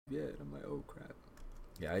I'm like, oh crap.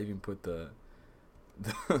 Yeah, I even put the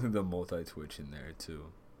multi Twitch in there too.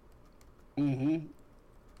 Mm-hmm.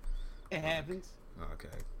 It Okay. happens. Okay.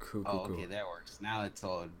 Cool. Oh, Cool. okay, Cool. that works. Now it's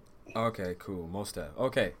all. Okay. Cool. Most of.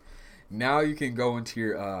 Okay. Now you can go into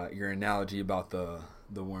your analogy about the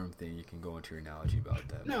worm thing. You can go into your analogy about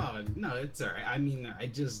that, man. No, no, it's all right. I mean, I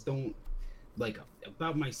just don't like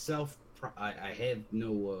about myself. I have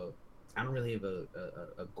no. I don't really have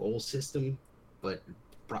a goal system, but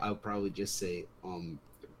I'll probably just say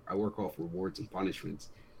I work off rewards and punishments.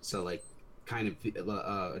 So like, kind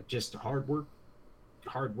of just hard work.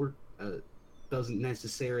 Hard work doesn't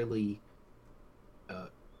necessarily uh,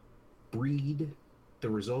 breed the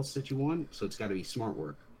results that you want. So it's got to be smart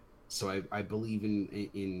work. So I believe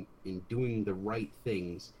in doing the right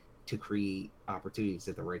things to create opportunities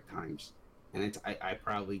at the right times. And I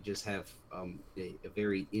probably just have a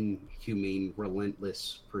very inhumane,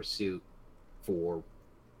 relentless pursuit for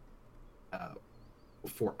uh,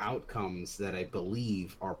 for outcomes that I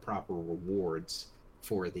believe are proper rewards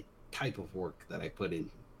for the type of work that I put in.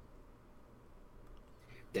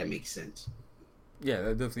 That makes sense. Yeah,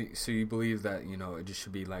 that definitely. So you believe that it just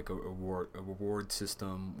should be like a reward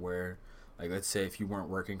system where, like, let's say if you weren't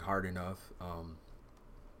working hard enough,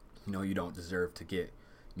 you don't deserve to get,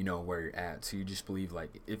 where you're at. So you just believe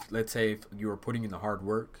like if let's say if you were putting in the hard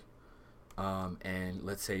work, and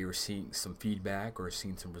let's say you're seeing some feedback or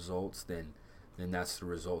seeing some results, then that's the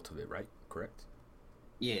result of it, right? Correct.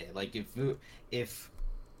 Yeah, like if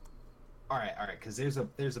all right, because there's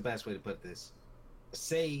a best way to put this.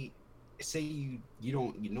 Say you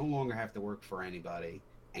no longer have to work for anybody,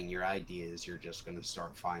 and your idea is you're just going to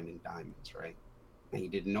start finding diamonds, right? And you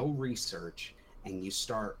did no research, and you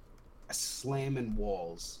start slamming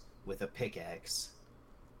walls with a pickaxe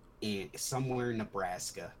in somewhere in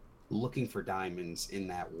Nebraska, looking for diamonds in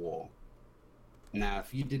that wall. Now,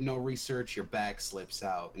 if you did no research, your back slips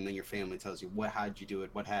out, and then your family tells you, "What? How'd you do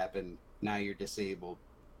it? What happened? Now you're disabled."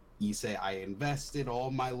 You say, "I invested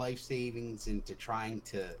all my life savings into trying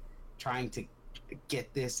to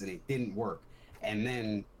get this, and it didn't work." And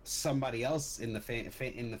then somebody else in the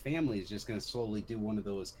in the family is just going to slowly do one of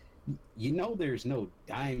those. There's no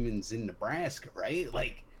diamonds in Nebraska, right?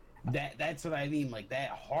 Like that's what I mean. Like that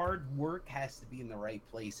hard work has to be in the right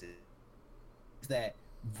places. That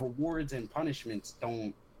rewards and punishments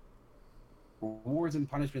don't rewards and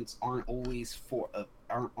punishments aren't always for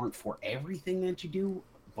aren't for everything that you do,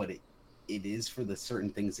 but it is for the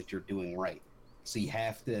certain things that you're doing right. So you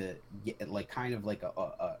have to get like kind of like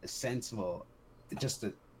a sense of just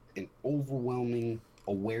an overwhelming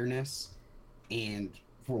awareness and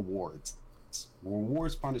rewards,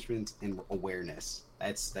 rewards, punishments, and awareness.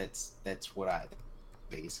 That's what I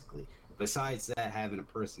basically. Besides that, having a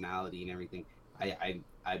personality and everything, I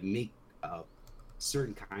make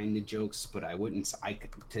certain kind of jokes, but I wouldn't. I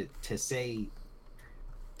to say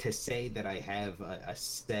that I have a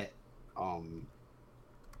set.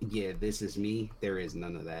 Yeah, this is me. There is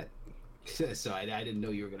none of that. So I didn't know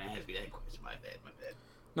you were gonna ask me that question. My bad. My bad.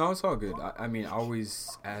 No, it's all good. I mean, I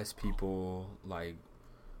always ask people like,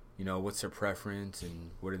 what's their preference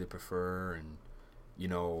and what do they prefer, and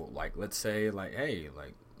like let's say like, hey,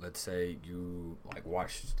 like let's say you like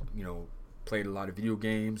watched, played a lot of video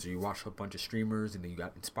games, or you watched a bunch of streamers, and then you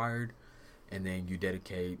got inspired, and then you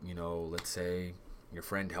dedicate, let's say your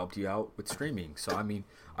friend helped you out with streaming. So I mean,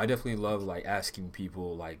 I definitely love like asking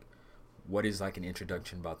people like, what is like an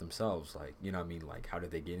introduction about themselves, like what I mean, like how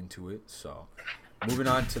did they get into it. So moving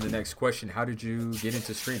on to the next question, how did you get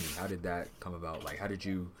into streaming? How did that come about? Like how did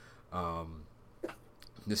you um,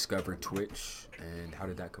 discover Twitch, and how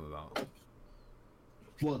did that come about?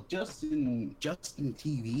 Well, Justin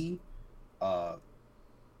TV uh,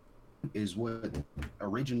 is what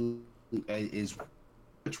originally is,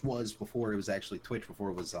 which was before it was actually Twitch,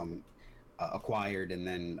 before it was acquired, and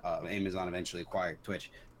then Amazon eventually acquired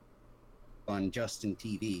Twitch. On Justin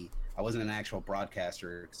TV, I wasn't an actual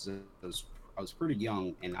broadcaster because I was pretty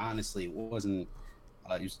young, and honestly, it wasn't.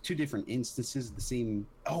 It was two different instances of the same.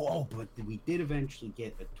 But we did eventually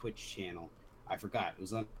get a Twitch channel. I forgot. It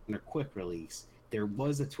was under quick release. There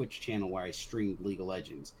was a Twitch channel where I streamed League of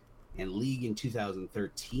Legends, and League in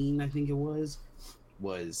 2013, I think it was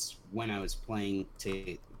when I was playing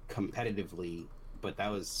to competitively. But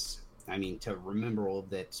that was, I mean, to remember all of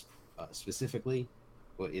that specifically,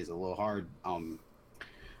 what is a little hard.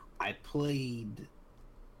 I played.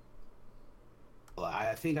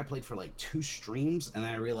 I think I played for like two streams, and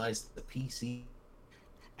then I realized the PC,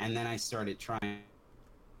 and then I started trying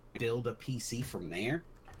to build a PC from there.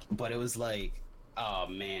 But it was like, oh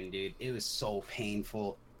man, dude, it was so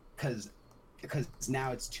painful because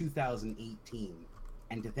now it's 2018,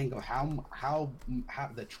 and to think of how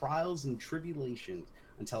the trials and tribulations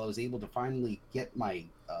until I was able to finally get my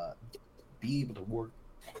be able to work,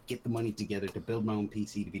 get the money together to build my own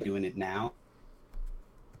PC to be doing it now.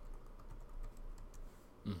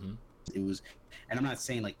 Mm-hmm. It was, and I'm not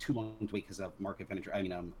saying like too long to wait because of market penetration. I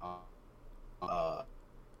mean,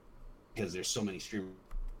 because there's so many streamers.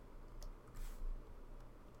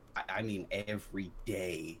 I mean, every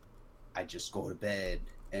day I just go to bed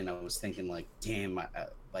and I was thinking like, damn,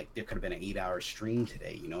 like there could have been an 8-hour stream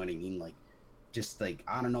today. You know what I mean? Like, just like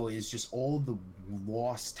I don't know, it's just all the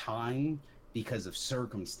lost time because of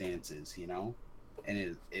circumstances, you know, and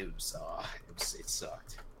it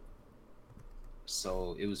sucked.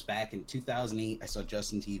 So it was back in 2008 I saw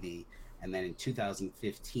Justin TV, and then in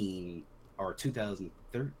 2015 or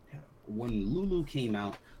 2013 when Lulu came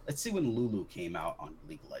out. Let's see when Lulu came out on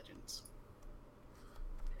League of Legends.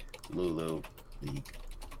 Lulu League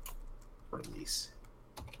release.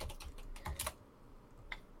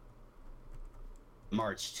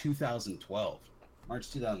 March 2012.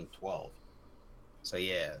 March 2012. So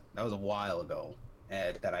yeah, that was a while ago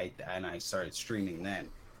that I started streaming then.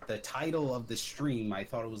 The title of the stream, I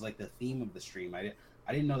thought it was like the theme of the stream. I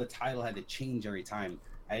didn't know the title had to change every time.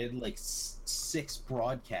 I had like 6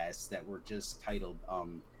 broadcasts that were just titled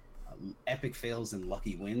Epic Fails and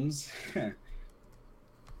Lucky Wins.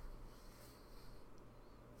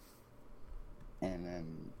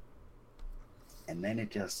 and then it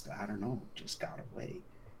just, I don't know, just got away.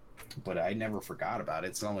 But I never forgot about it.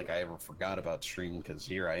 It's not like I ever forgot about streaming because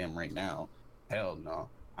here I am right now. Hell no,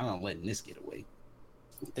 I'm not letting this get away.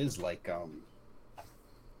 This is like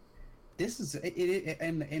this is it,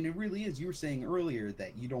 and it really is. You were saying earlier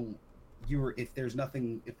that if there's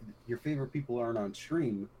nothing, if your favorite people aren't on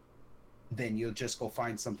stream, then you'll just go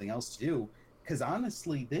find something else to do. Because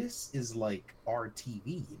honestly, this is like our TV.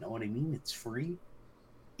 You know what I mean? It's free.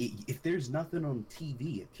 If there's nothing on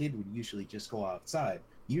TV, a kid would usually just go outside.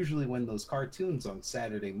 Usually, when those cartoons on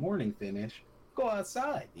Saturday morning finish, go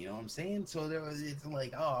outside. You know what I'm saying? So it's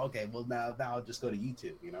like, oh, okay, well now I'll just go to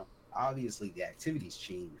YouTube. You know, obviously the activities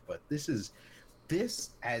change, but this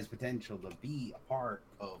has potential to be a part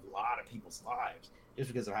of a lot of people's lives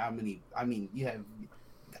just because of how many. I mean, you have.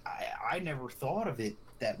 I never thought of it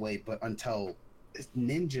that way, but until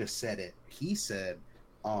Ninja said it, he said,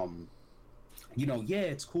 yeah,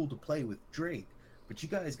 it's cool to play with Drake, but you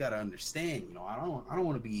guys got to understand, I don't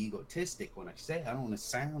want to be egotistic when I say it. I don't want to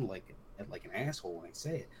sound like an asshole when I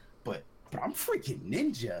say it, but I'm freaking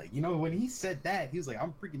Ninja. When he said that, he was like,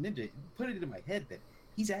 I'm freaking Ninja. It put it in my head that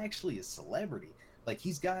he's actually a celebrity. Like,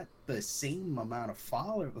 he's got the same amount of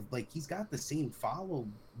like he's got the same follow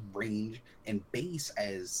range and base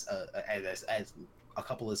as a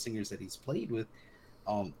couple of singers that he's played with.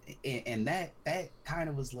 And that kind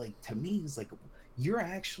of was like, to me, it's like, you're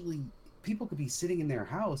actually, people could be sitting in their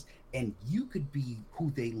house and you could be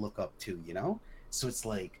who they look up to, So it's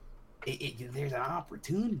like, there's an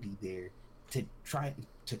opportunity there to try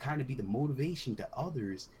to kind of be the motivation to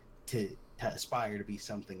others to aspire to be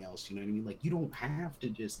something else. You know what I mean? Like, you don't have to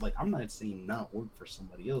just, like, I'm not saying not work for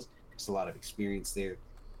somebody else. There's a lot of experience there,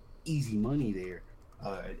 easy money there.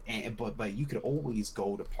 But you could always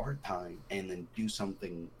go to part-time and then do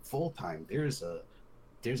something full-time. There's a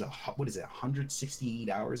what is it, 168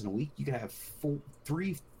 hours in a week? You could have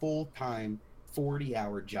 3 full-time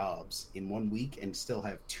 40-hour jobs in 1 week and still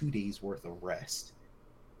have 2 days worth of rest.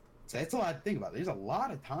 So that's a lot to think about. There's a lot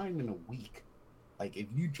of time in a week. Like, if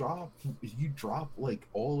you drop like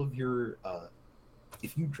all of your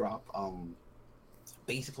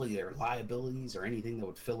basically their liabilities or anything that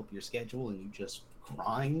would fill up your schedule and you just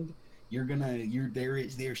grind,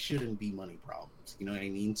 there shouldn't be money problems. You know what I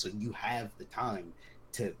mean? So you have the time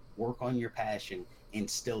to work on your passion and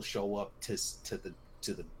still show up to the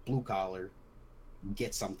blue collar,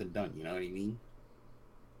 get something done. You know what I mean?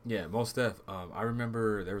 Yeah, most def. I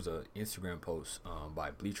remember there was a Instagram post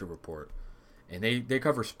by Bleacher Report, and they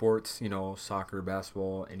cover sports, soccer,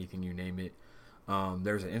 basketball, anything you name it.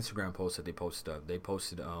 There's an Instagram post that they posted up. They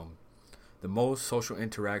posted the most social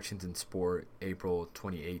interactions in sport, April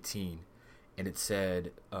 2018, and it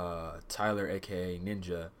said Tyler, aka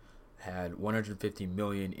Ninja, had 150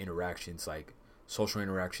 million interactions, like social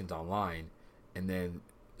interactions online, and then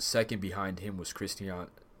second behind him was Cristiano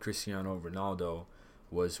Ronaldo,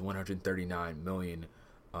 was 139 million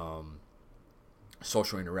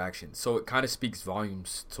social interactions. So it kind of speaks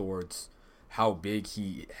volumes towards how big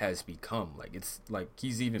he has become. Like, it's like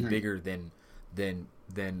he's even bigger than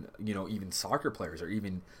even soccer players or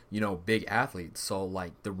even big athletes. So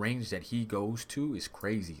like the range that he goes to is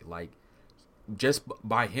crazy. Like, just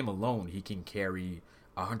by him alone, he can carry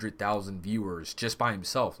 100,000 viewers just by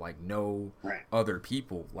himself, like no Right. other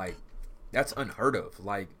people. Like that's unheard of.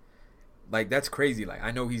 Like that's crazy. Like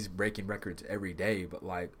I know he's breaking records every day, but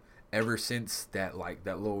like ever since that like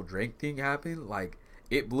that little Drake thing happened, like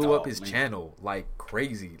it blew up Oh his man. channel like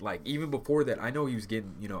crazy. Like even before that, I know he was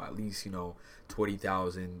getting at least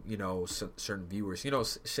 20,000 certain viewers.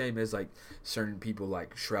 Same as like certain people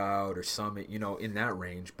like Shroud or Summit, in that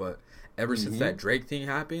range. But ever since Mm-hmm. that Drake thing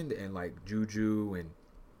happened and like Juju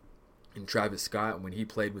and Travis Scott when he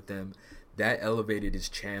played with them, that elevated his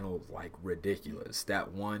channel like ridiculous.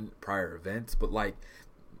 That one prior event, but like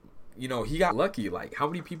he got lucky. Like how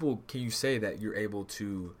many people can you say that you're able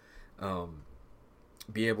to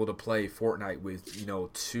be able to play Fortnite with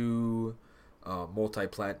two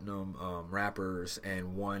multi-platinum rappers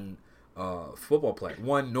and one football player,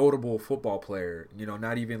 one notable football player,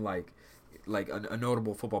 not even like a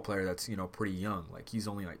notable football player that's pretty young, like he's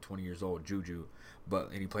only like 20 years old, Juju,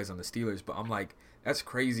 and he plays on the Steelers. But I'm like, that's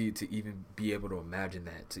crazy to even be able to imagine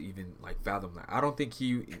that, to even like fathom that. I don't think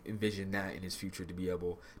he envisioned that in his future, to be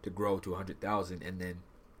able to grow to 100,000 and then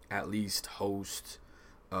at least host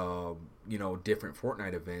different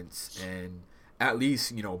Fortnite events and at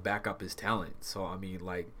least back up his talent. So I mean,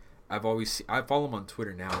 like I follow him on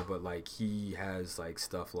Twitter now, but like he has like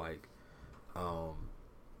stuff like I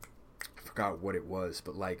forgot what it was,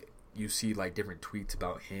 but like you see like different tweets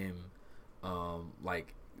about him.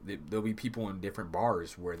 Like there'll be people in different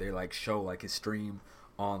bars where they like show like his stream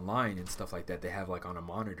online and stuff like that. They have like on a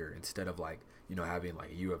monitor instead of like having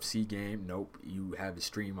like a UFC game. Nope, you have the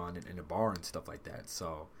stream on it in a bar and stuff like that.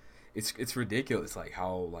 So it's ridiculous, like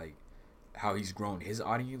how he's grown his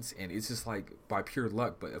audience, and it's just like by pure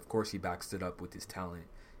luck. But of course he backs it up with his talent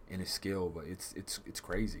and his skill. But it's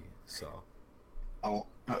crazy. So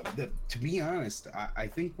To be honest, I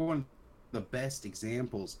think one of the best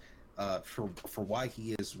examples for why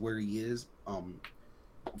he is where he is.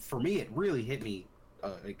 For me, it really hit me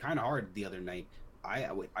kind of hard the other night.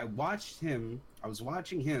 I watched him. I was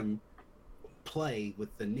watching him play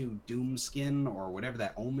with the new Doom skin or whatever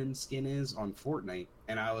that Omen skin is on Fortnite,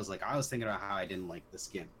 and I was thinking about how I didn't like the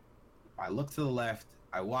skin. I look to the left.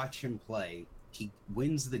 I watch him play. He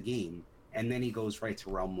wins the game, and then he goes right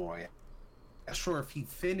to Realm Royale. Not sure if he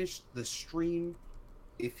finished the stream,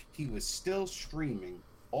 if he was still streaming.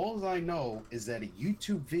 All I know is that a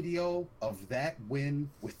YouTube video of that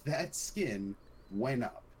win with that skin went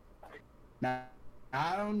up. Now,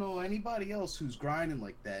 I don't know anybody else who's grinding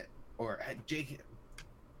like that, or Jake.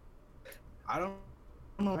 I don't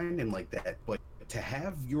know grinding like that, but to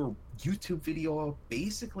have your YouTube video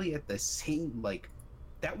basically at the same, like,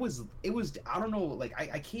 it was. I don't know, like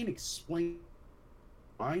I can't explain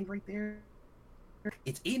mind right there.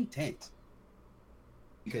 It's intense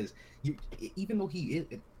because even though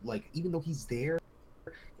even though he's there,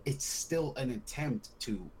 it's still an attempt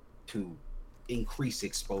to increase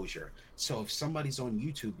exposure. So if somebody's on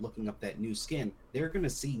YouTube looking up that new skin, they're gonna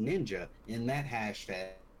see Ninja in that hashtag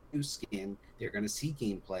new skin. They're gonna see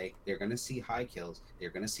gameplay. They're gonna see high kills.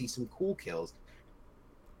 They're gonna see some cool kills.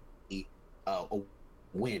 A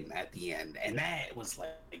win at the end, and that was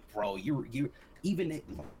like, bro, you even it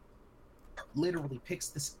literally picks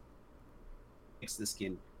the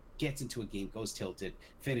skin, gets into a game, goes tilted,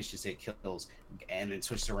 finishes it, kills, and then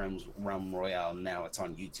switches to Realm Royale. And now it's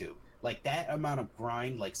on YouTube. Like that amount of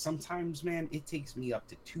grind. Like sometimes, man, it takes me up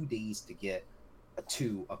to 2 days to get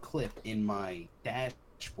to a clip in my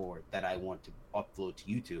dashboard that I want to upload to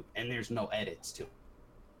YouTube, and there's no edits to it.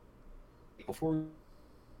 Before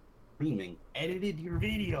streaming, edited your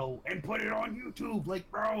video and put it on YouTube. Like,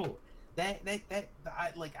 bro,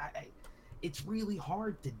 it's really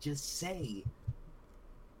hard to just say,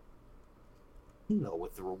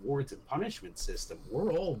 with the rewards and punishment system,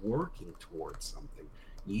 we're all working towards something.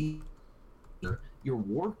 You're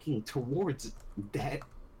working towards that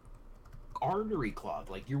artery clog.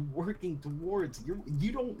 Like you're working towards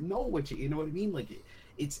you don't know what you know what I mean. Like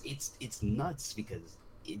it's nuts because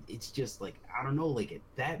it's just like, I don't know, like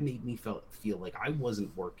that made me feel like I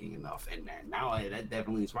wasn't working enough, and now that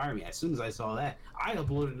definitely inspired me. As soon as I saw that, I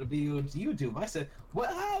uploaded a video to YouTube. I said,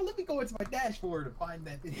 well, let me go into my dashboard and find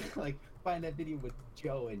that video, find that video with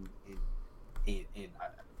Joe and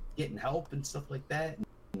getting help and stuff like that,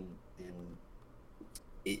 and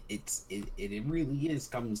it really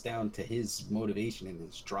comes down to his motivation and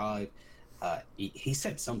his drive. He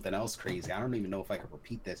said something else crazy. I don't even know if I could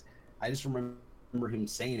repeat this. I just remember him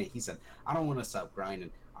saying it. He said, I don't want to stop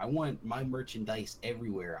grinding. I want my merchandise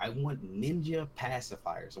everywhere. I want ninja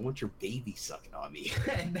pacifiers. I want your baby sucking on me.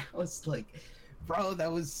 And that was like, bro,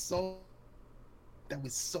 that was so that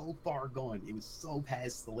was so far gone. It was so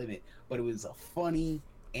past the limit, but it was a funny,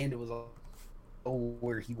 and it was a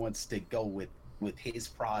where he wants to go with his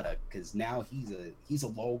product, because now he's a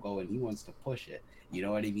logo and he wants to push it. You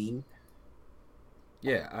know what I mean?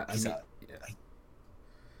 Yeah, I He's mean, a yeah.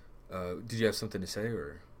 Did you have something to say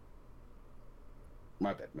or?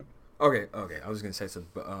 my bad, my bad. Okay, okay. I was gonna say something,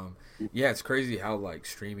 but yeah, it's crazy how like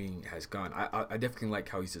streaming has gone. I definitely like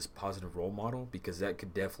how he's this positive role model because that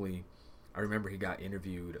could definitely. I remember he got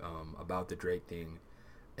interviewed about the Drake thing,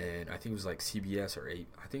 and I think it was like CBS or eight.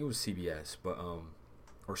 I think it was CBS, but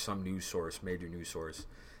or some news source, major news source,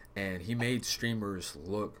 and he made streamers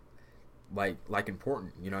look like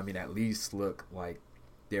important. You know, what I mean, at least look like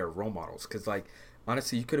they're role models. Because like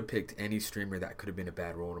honestly, you could have picked any streamer that could have been a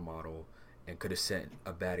bad role model and could have set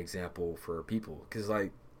a bad example for people. Because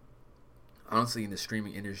like honestly, in the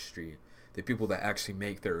streaming industry, the people that actually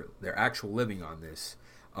make their actual living on this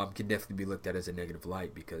can definitely be looked at as a negative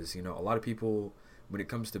light because you know a lot of people when it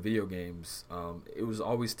comes to video games, it was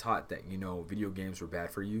always taught that you know video games were bad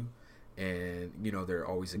for you, and you know they're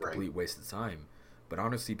always a Right. complete waste of time. But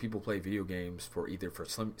honestly, people play video games for either for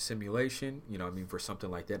some simulation, you know, I mean, for something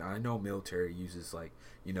like that. I know military uses like,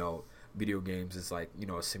 you know, video games is like, you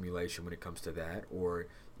know, a simulation when it comes to that, or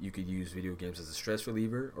you could use video games as a stress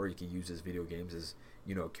reliever, or you could use as video games as,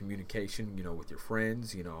 you know, communication, you know, with your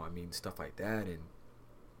friends, you know, I mean, stuff like that. And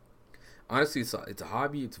honestly it's a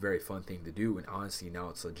hobby, it's a very fun thing to do, and honestly now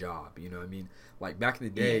it's a job, you know what I mean. Like back in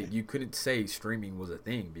the day Yeah. you couldn't say streaming was a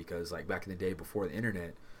thing because like back in the day before the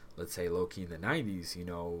internet, let's say low key in the 90s, you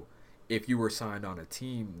know, if you were signed on a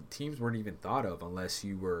team, teams weren't even thought of unless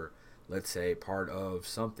you were, let's say, part of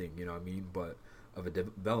something, you know what I mean, but of a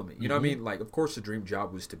development, you know what I Mm-hmm. mean. Like of course the dream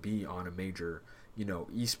job was to be on a major, you know,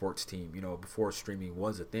 esports team, you know, before streaming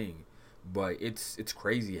was a thing. But it's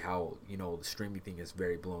crazy how you know the streaming thing is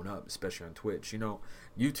very blown up, especially on Twitch. You know,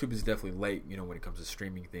 YouTube is definitely late. You know, when it comes to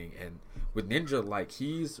streaming thing, and with Ninja, like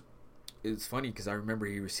it's funny because I remember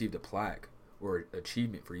he received a plaque or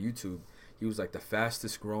achievement for YouTube. He was like the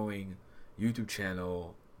fastest growing YouTube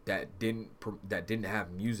channel that didn't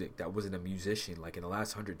have music, that wasn't a musician. Like in the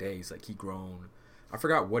last 100 days, like he grown. I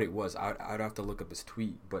forgot what it was. I'd have to look up his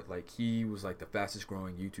tweet, but like he was like the fastest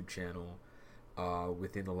growing YouTube channel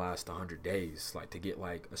within the last 100 days, like to get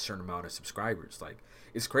like a certain amount of subscribers. Like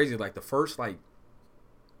it's crazy. Like the first like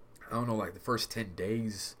I don't know, like the first 10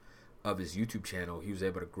 days of his YouTube channel, he was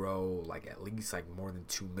able to grow like at least like more than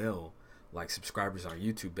 2 mil like subscribers on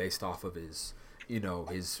YouTube based off of his, you know,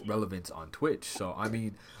 his relevance on Twitch. So I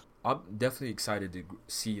mean, I'm definitely excited to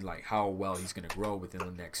see like how well he's going to grow within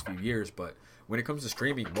the next few years. But when it comes to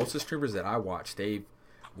streaming, most of the streamers that I watch, they've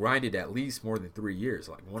grinded at least more than 3 years.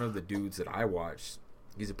 Like one of the dudes that I watch,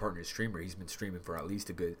 he's a partner streamer. He's been streaming for at least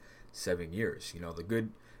a good 7 years. You know, the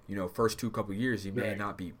good, you know, first two couple years he may Right.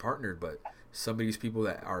 not be partnered, but some of these people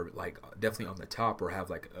that are like definitely on the top or have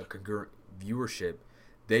like a concurrent viewership,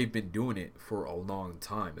 they've been doing it for a long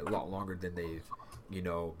time, a lot longer than they've, you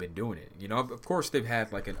know, been doing it. You know, of course they've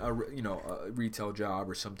had like you know, a retail job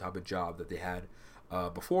or some type of job that they had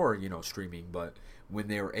before, you know, streaming. But when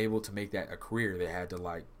they were able to make that a career, they had to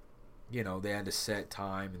like, you know, they had to set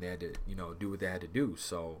time and they had to, you know, do what they had to do.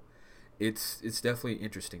 So it's definitely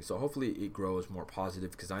interesting. So hopefully it grows more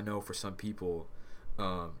positive because I know for some people,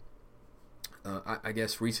 um, I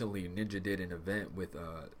guess recently Ninja did an event with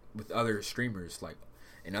other streamers like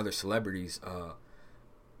and other celebrities.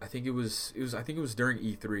 I think it was during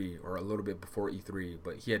E3 or a little bit before E3,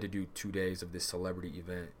 but he had to do 2 days of this celebrity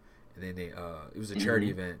event, and then it was a charity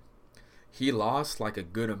Mm-hmm. event. He lost like a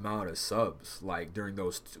good amount of subs like during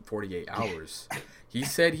those 48 hours. He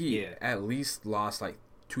said he Yeah. at least lost like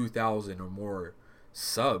 2,000 or more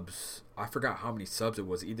subs. I forgot how many subs it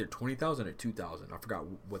was, either 20,000 or 2,000. I forgot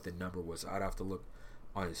what the number was. I'd have to look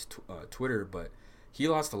on his Twitter, but he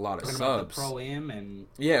lost a lot of Talking about the subs. pro am and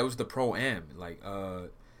Yeah, it was the pro am like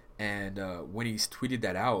and when he tweeted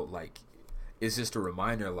that out, like it's just a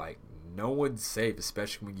reminder like no one's safe,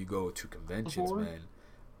 especially when you go to conventions, before. man.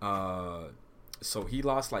 uh so he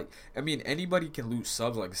lost like, I mean, anybody can lose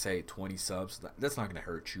subs, like say 20 subs, that's not gonna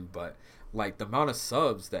hurt you, but like the amount of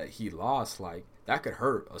subs that he lost, like that could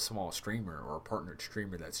hurt a small streamer or a partnered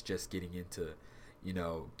streamer that's just getting into, you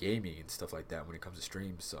know, gaming and stuff like that when it comes to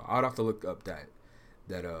streams. So I'd have to look up that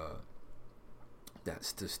that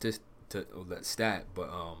statistic, that stat, but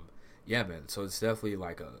yeah, man. So it's definitely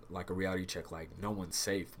like a reality check. Like no one's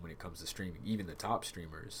safe when it comes to streaming. Even the top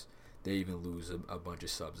streamers, they even lose a bunch of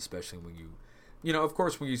subs, especially when you know, of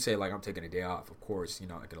course, when you say like I'm taking a day off, of course you're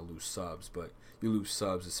not gonna lose subs, but you lose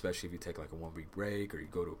subs especially if you take like a 1 week break or you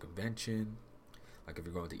go to a convention, like if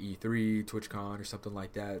you're going to E3, TwitchCon, or something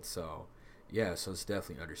like that. So Yeah, so it's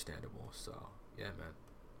definitely understandable. So yeah, man.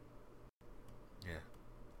 Yeah.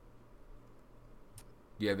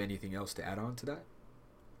 Do you have anything else to add on to that?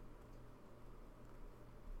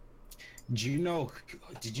 Do you know?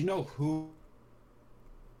 Did you know who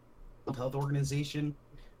health organization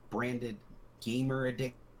branded gamer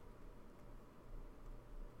addiction?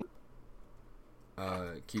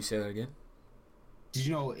 Can you say that again? Did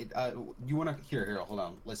you know it? You want to here? Here, hold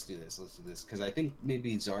on. Let's do this. Let's do this because I think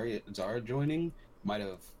maybe Zara joining might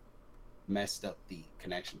have messed up the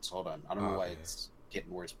connections. Hold on. I don't know why Okay. it's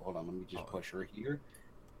getting worse. But hold on. Let me just Oh, push her here,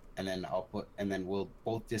 and then and then we'll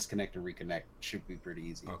both disconnect and reconnect. Should be pretty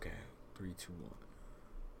easy. okay. 3, 2,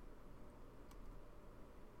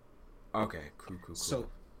 1. Okay. Cool. Cool. Cool. So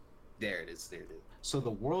there it is. There it is. So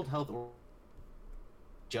the World Health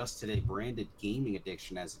just today branded gaming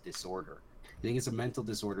addiction as a disorder. I think it's a mental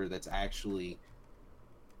disorder that's actually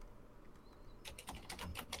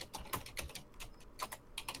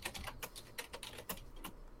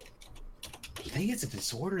I think it's a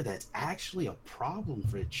disorder that's actually a problem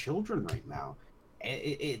for children right now.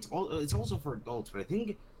 It's also for adults, but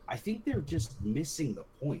I think they're just missing the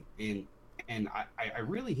point. And I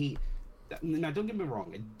really hate. Now, don't get me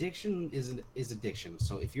wrong. Addiction is addiction.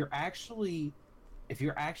 So if you're actually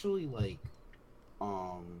like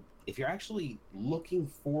if you're actually looking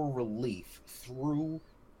for relief through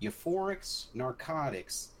euphorics,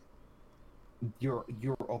 narcotics, you're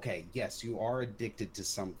okay. Yes, you are addicted to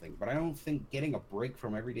something, but I don't think getting a break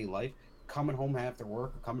from everyday life, coming home after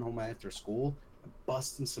work, or coming home after school,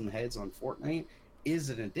 busting some heads on Fortnite is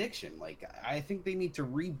an addiction. Like I think they need to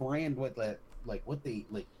rebrand what they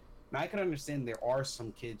like. Now I can understand there are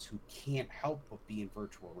some kids who can't help but be in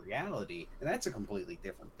virtual reality, and that's a completely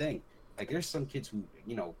different thing. Like there's some kids who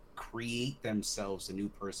create themselves a new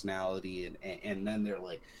personality, and then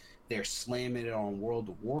they're slamming it on World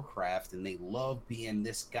of Warcraft, and they love being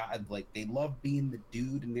this guy. Like they love being the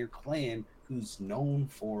dude in their clan who's known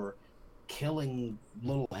for killing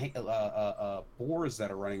little boars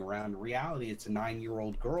that are running around. In reality, it's a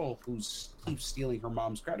 9-year-old girl who's keeps stealing her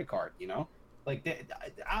mom's credit card. Like that.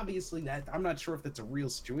 Obviously, that I'm not sure if that's a real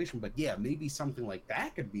situation, but yeah, maybe something like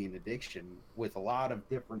that could be an addiction with a lot of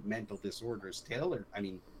different mental disorders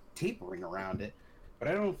tapering around it. But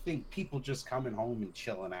I don't think people just coming home and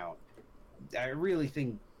chilling out. I really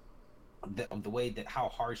think the way that how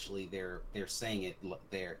harshly they're saying it,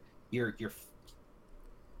 you're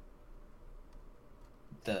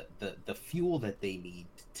the fuel that they need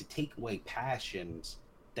to take away passions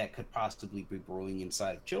that could possibly be brewing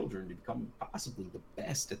inside of children to become possibly the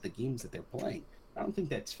best at the games that they're playing. I don't think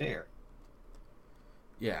that's fair.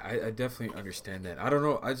 Yeah, I definitely understand that. I don't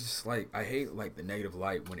know. I just I hate the negative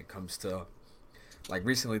light when it comes to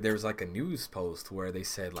recently there was a news post where they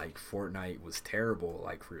said Fortnite was terrible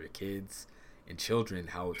for the kids and children,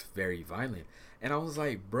 how it's very violent. And I was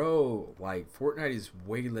like, bro, Fortnite is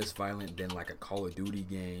way less violent than a Call of Duty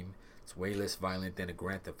game. It's way less violent than a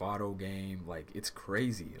Grand Theft Auto game. It's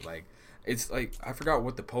crazy. It's I forgot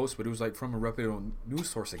what the post, but it was from a reputable news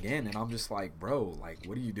source again, and I'm just like, bro,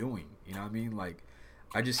 what are you doing? You know what I mean?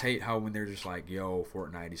 I just hate how when they're just yo,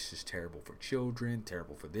 Fortnite is just terrible for children,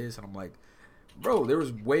 terrible for this, and I'm like, bro, there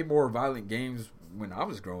was way more violent games when I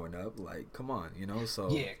was growing up. Come on, So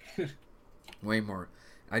Yeah. way more.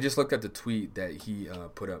 I just looked at the tweet that he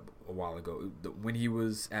put up a while ago. When he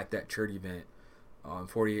was at that church event,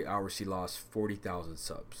 48 hours, he lost 40,000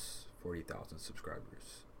 subs, 40,000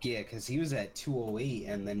 subscribers. Yeah, because he was at 208,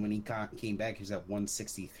 and then when he came back, he was at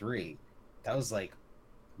 163. That was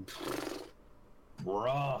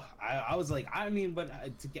bruh. I was like, but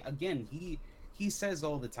again, he says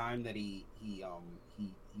all the time that he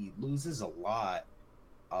loses a lot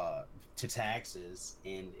to taxes,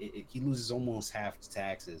 and he loses almost half to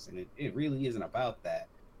taxes, and it really isn't about that.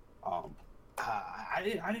 Um, I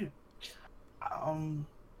didn't. Um,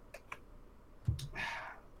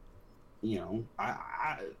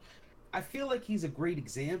 I feel like he's a great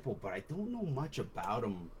example, but I don't know much about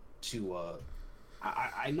him to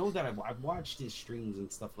I know that I've watched his streams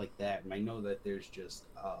and stuff like that, and I know that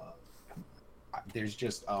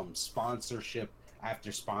sponsorship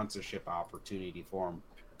after sponsorship opportunity for him.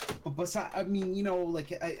 But besides,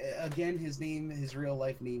 again, his real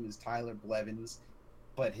life name is Tyler Blevins,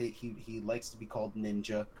 but he likes to be called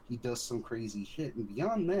Ninja. He does some crazy shit, and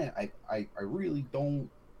beyond that, I really don't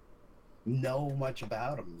know much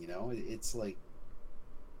about him. It's like.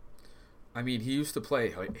 He used to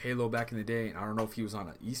play Halo back in the day, and I don't know if he was on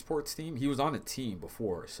an esports team. He was on a team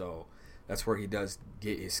before, so that's where he does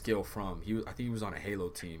get his skill from. I think he was on a Halo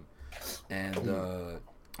team, and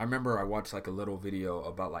I remember I watched like a little video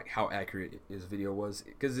about like how accurate his video was,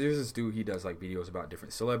 because there's this dude, he does like videos about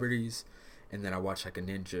different celebrities, and then I watched like a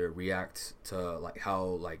ninja react to like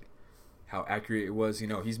how accurate it was. You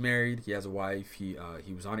know, he's married, he has a wife, he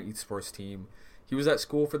was on an esports team, he was at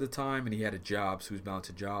school for the time, and he had a job, so he was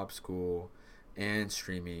balancing job, school, and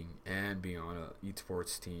streaming, and being on a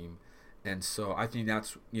esports team. And so I think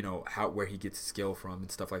that's, you know, how where he gets his skill from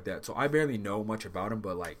and stuff like that. So I barely know much about him,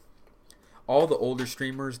 but like all the older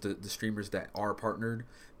streamers, the streamers that are partnered,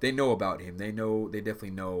 they know about him. They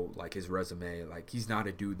definitely know like his resume. Like he's not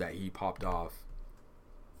a dude that he popped off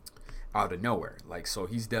out of nowhere. Like, so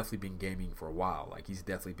he's definitely been gaming for a while. Like he's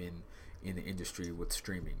definitely been in the industry with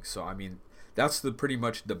streaming. So I mean, that's the pretty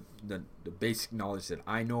much the basic knowledge that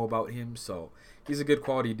I know about him. So he's a good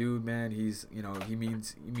quality dude, man. He's, you know, he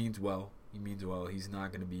means well. He means well. He's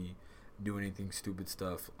not gonna be doing anything stupid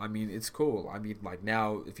stuff. I mean, it's cool. I mean, like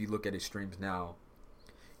now, if you look at his streams now,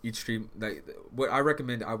 each stream, like what I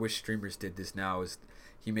recommend, I wish streamers did this now, is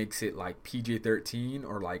he makes it like PG-13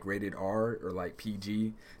 or like rated R or like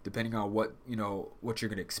PG, depending on what, you know, what you're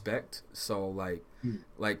gonna expect. So like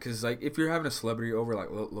because like if you're having a celebrity over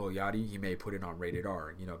like Lil Yachty, he may put it on rated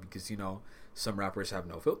R, you know, because you know some rappers have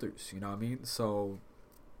no filters, you know what I mean? So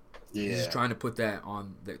Yeah. he's just trying to put that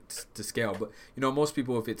on the to scale. But you know, most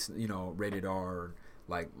people, if it's, you know, rated R or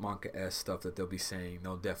like Monka S stuff that they'll be saying,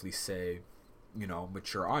 they'll definitely say, you know,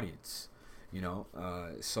 mature audience, you know.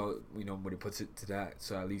 So you know, when he puts it to that,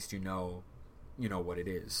 so at least you know what it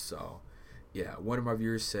is. So yeah, one of my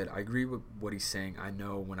viewers said, I agree with what he's saying. I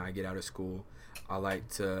know when I get out of school, I like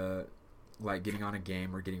to like getting on a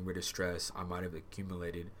game or getting rid of stress I might have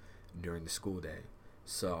accumulated during the school day.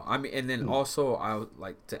 So I mean, and then also I would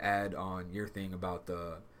like to add on your thing about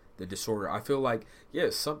the disorder. I feel like,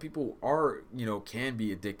 yes, some people are, you know, can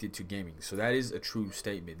be addicted to gaming. So that is a true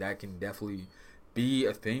statement. That can definitely be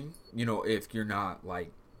a thing. You know, if you're not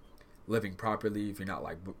like living properly, if you're not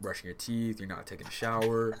like brushing your teeth, you're not taking a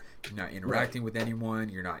shower, you're not interacting with anyone,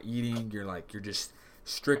 you're not eating, you're just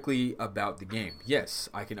strictly about the game. Yes,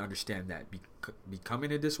 I can understand that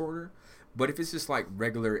becoming a disorder. But if it's just like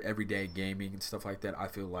regular everyday gaming and stuff like that, I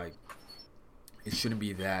feel like it shouldn't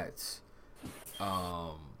be that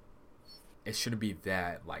um it shouldn't be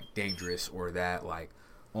that like dangerous, or that like,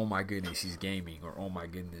 oh my goodness, he's gaming, or oh my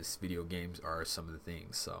goodness, video games are some of the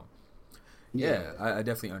things. So yeah, I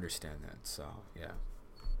definitely understand that. So yeah,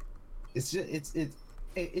 It's just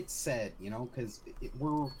it's sad, you know, because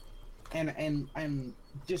we're and I'm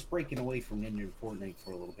just breaking away from Ninja and Fortnite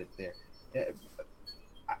for a little bit there. Uh,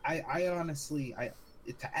 I honestly,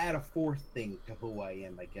 to add a fourth thing to who I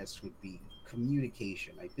am, I guess, would be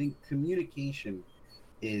communication. I think communication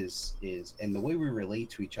is and the way we relate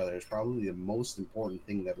to each other is probably the most important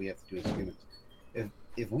thing that we have to do as humans.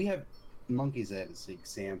 If we have monkeys as an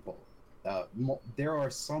example, there are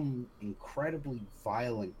some incredibly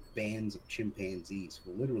violent bands of chimpanzees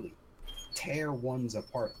who literally tear ones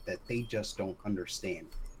apart that they just don't understand.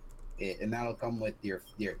 And that'll come with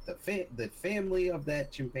the family of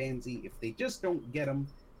that chimpanzee. If they just don't get them,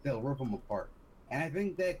 they'll rip them apart. And I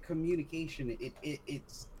think that communication,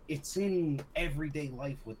 it's in everyday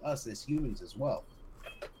life with us as humans as well.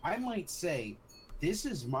 I might say, this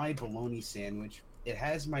is my bologna sandwich. It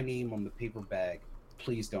has my name on the paper bag.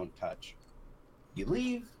 Please don't touch. You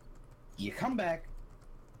leave, you come back,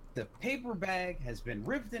 the paper bag has been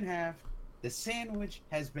ripped in half, the sandwich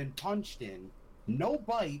has been punched in, no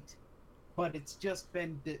bite, but it's just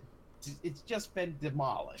been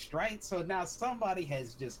demolished, right? So now somebody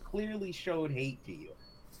has just clearly showed hate to you.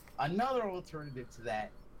 Another alternative to that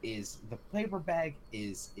is the paper bag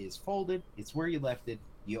is folded, it's where you left it,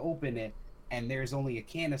 you open it, and there's only a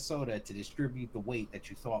can of soda to distribute the weight that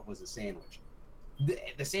you thought was a sandwich.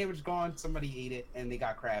 The sandwich gone, somebody ate it, and they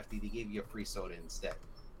got crafty, they gave you a free soda instead.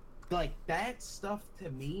 Like, that stuff, to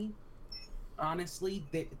me, honestly,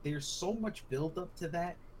 there's so much build up to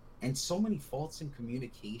that, and so many faults in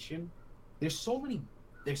communication. There's so many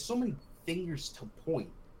fingers to point.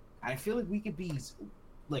 And I feel like we could be,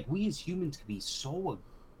 like, we as humans could be so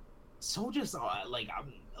just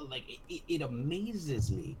it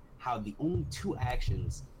amazes me how the only two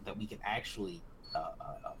actions that we can actually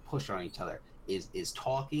push on each other is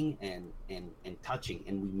talking and touching,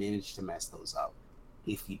 and we manage to mess those up.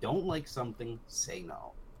 If you don't like something, say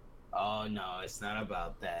no. Oh no, it's not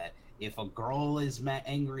about that. If a girl is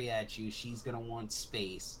angry at you, she's gonna want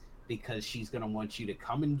space because she's gonna want you to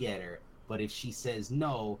come and get her. But if she says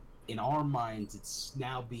no, in our minds, it's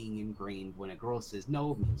now being ingrained. When a girl says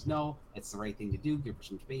no, it means no. It's the right thing to do. Give her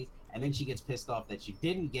some space, and then she gets pissed off that you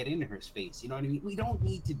didn't get in her space. You know what I mean? We don't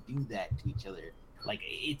need to do that to each other. Like,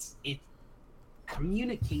 it's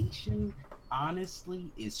communication,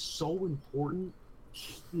 honestly, is so important.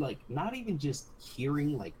 Like, not even just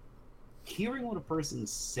hearing what a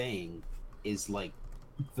person's saying is like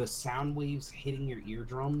the sound waves hitting your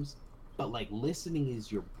eardrums, but like listening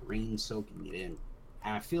is your brain soaking it in.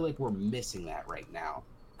 And I feel like we're missing that right now.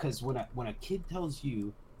 Because when a kid tells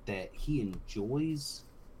you that he enjoys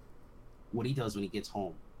what he does when he gets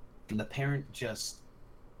home, and the parent just,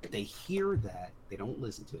 they hear that, they don't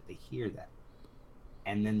listen to it, they hear that,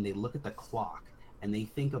 and then they look at the clock and they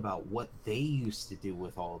think about what they used to do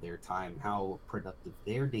with all their time, how productive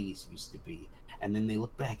their days used to be, and then they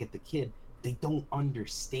look back at the kid, they don't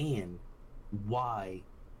understand why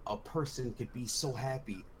a person could be so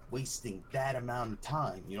happy wasting that amount of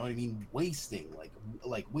time. You know what I mean? Wasting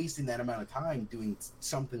like wasting that amount of time doing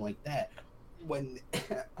something like that when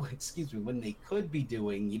excuse me, when they could be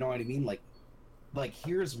doing, you know what I mean? Like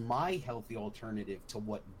here's my healthy alternative to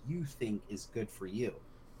what you think is good for you.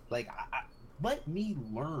 Like let me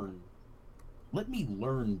learn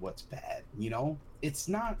what's bad, you know?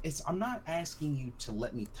 I'm not asking you to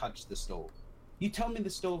let me touch the stove. You tell me the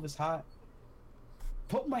stove is hot,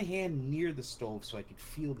 put my hand near the stove so I could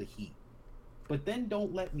feel the heat. But then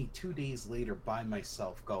don't let me 2 days later by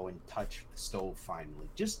myself go and touch the stove finally.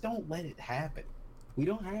 Just don't let it happen. We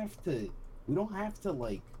don't have to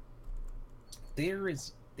like,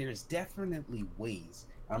 there's definitely ways.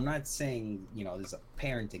 I'm not saying, you know, there's a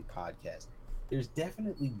parenting podcast. There's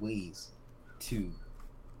definitely ways to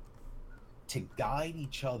guide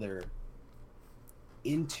each other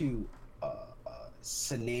into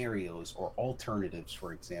scenarios or alternatives.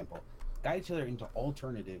 For example, guide each other into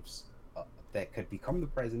alternatives that could become the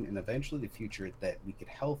present and eventually the future, that we could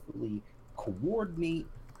healthily coordinate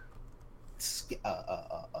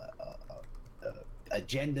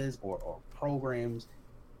agendas or programs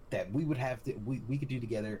that we would have to we could do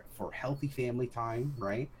together for healthy family time,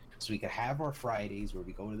 right? So we could have our Fridays where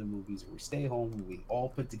we go to the movies, or we stay home, we all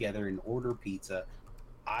put together and order pizza.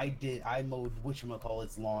 I mowed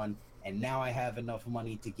whatchamacallit's lawn, and now I have enough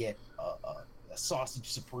money to get a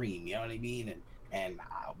sausage supreme, you know what I mean? And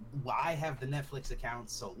I have the Netflix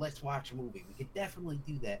account, so let's watch a movie. We could definitely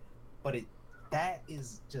do that, but that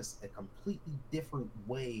is just a completely different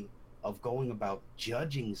way of going about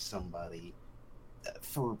judging somebody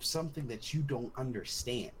for something that you don't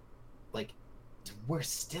understand. Like, we're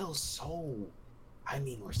still so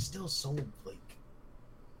like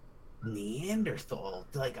Neanderthal.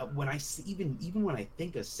 Like when I see, even when I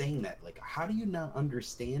think of saying that, like, how do you not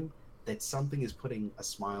understand that something is putting a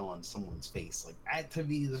smile on someone's face? Like, that to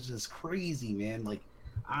me is just crazy, man. Like,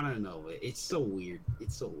 I don't know. It's so weird.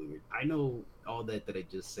 It's so weird. I know all that I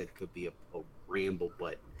just said could be a ramble,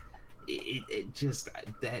 but it just,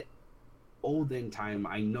 that olden time,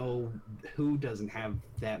 I know who doesn't have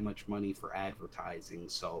that much money for advertising.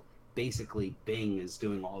 So basically Bing is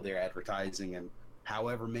doing all their advertising, and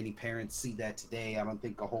however many parents see that today, I don't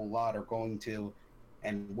think a whole lot are going to.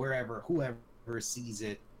 And whoever sees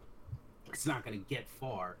it, it's not going to get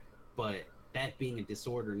far. But that being a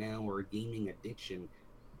disorder now, or a gaming addiction,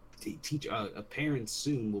 teach a parent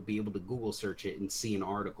soon will be able to Google search it and see an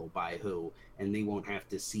article by who, and they won't have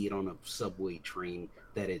to see it on a subway train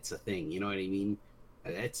that it's a thing. You know what I mean?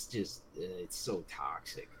 That's just it's so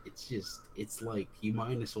toxic. It's like, you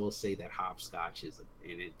might as well say that hopscotch is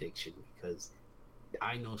an addiction, because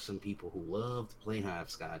I know some people who love to play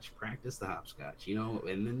hopscotch, practice the hopscotch, you know,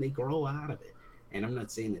 and then they grow out of it. And I'm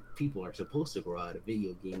not saying that people are supposed to grow out of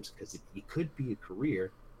video games, because it could be a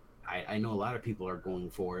career. I know a lot of people are going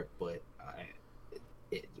for it, but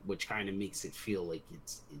which kind of makes it feel like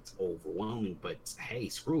it's overwhelming. But hey,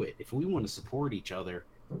 screw it. If we want to support each other,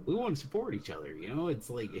 we want to support each other. You know, it's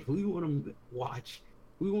like, if we want to watch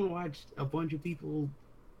a bunch of people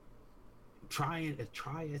try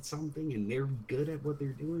at something, and they're good at what they're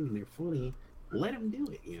doing and they're funny, let them do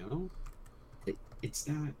it. You know, it's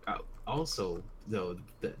not. Also, though,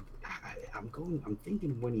 I'm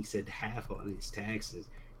thinking when he said half on his taxes.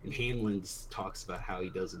 And Hanlon talks about how he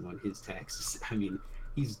doesn't want his taxes. I mean,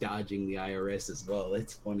 he's dodging the IRS as well.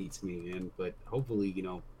 It's funny to me, man. But hopefully, you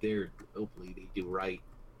know, hopefully they do right.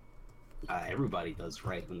 Everybody does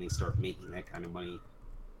right when they start making that kind of money.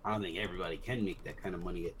 I don't think everybody can make that kind of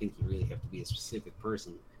money. I think you really have to be a specific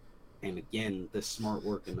person. And again, the smart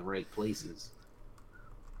work in the right places.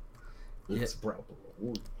 It's probable.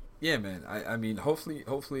 Yeah, man. I mean,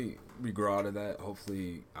 hopefully we grow out of that.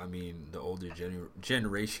 Hopefully, I mean, the older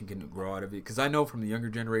generation can grow out of it. Because I know from the younger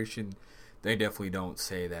generation, they definitely don't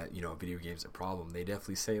say that, video games are a problem. They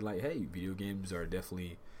definitely say like, hey, video games are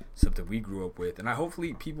definitely something we grew up with. And I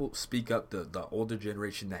hopefully people speak up, the older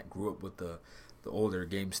generation that grew up with the older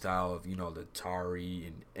game style of, the Atari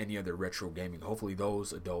and any other retro gaming. Hopefully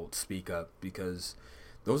those adults speak up, because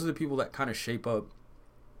those are the people that kind of shape up,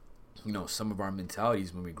 some of our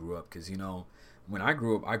mentalities when we grew up. Because, when I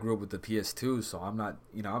grew up with the PS2, so I'm not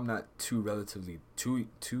too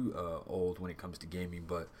old when it comes to gaming.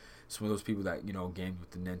 But some of those people that gamed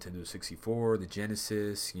with the Nintendo 64, the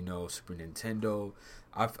Genesis, Super Nintendo,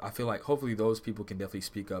 I feel like hopefully those people can definitely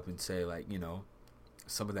speak up and say like,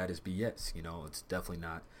 some of that is BS. It's definitely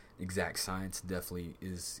not exact science. Definitely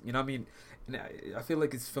is, what I mean. And I feel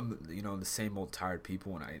like it's from the same old tired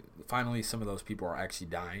people. And finally some of those people are actually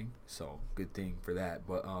dying, so good thing for that.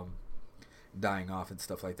 But dying off and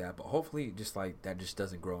stuff like that. But hopefully just like that just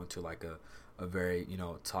doesn't grow into like a very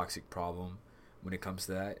toxic problem when it comes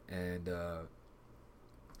to that. And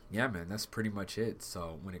yeah, man, that's pretty much it.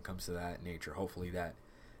 So when it comes to that nature, hopefully that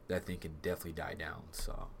thing can definitely die down.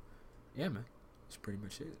 So yeah, man, that's pretty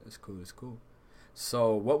much it. That's cool. That's cool.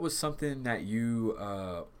 So what was something that you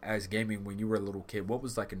as gaming when you were a little kid, what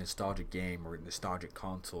was like a nostalgic game or a nostalgic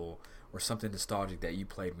console or something nostalgic that you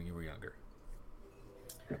played when you were younger?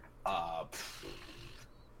 Uh,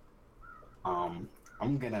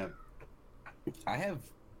 I'm gonna. I have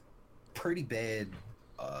pretty bad.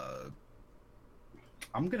 Uh,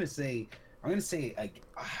 I'm gonna say. I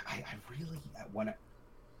really when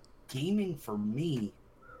gaming for me.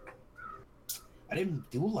 I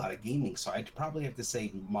didn't do a lot of gaming, so I'd probably have to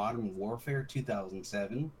say Modern Warfare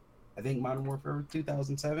 2007. I think Modern Warfare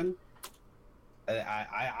 2007.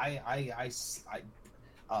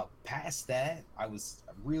 Past that, I was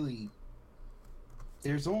really.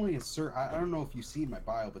 There's only a certain. I don't know if you see in my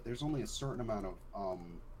bio, but there's only a certain amount of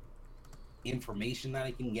information that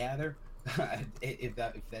I can gather. if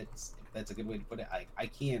that's a good way to put it, I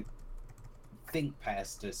can't think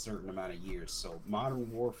past a certain amount of years. So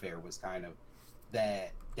Modern Warfare was kind of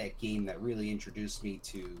that game that really introduced me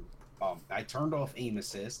to. I turned off aim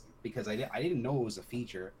assist because I didn't know it was a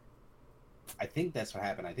feature. I think that's what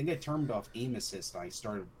happened. I think I turned off aim assist and I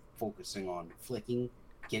started focusing on flicking,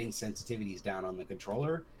 getting sensitivities down on the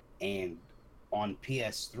controller, and on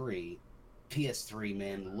PS3,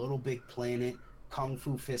 man, Little Big Planet, Kung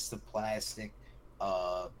Fu Fist of Plastic,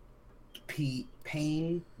 uh,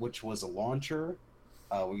 Pain, which was a launcher,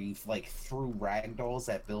 where you like threw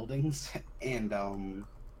ragdolls at buildings, and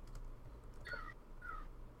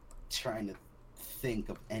trying to think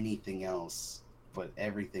of anything else, but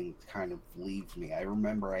everything kind of leaves me. I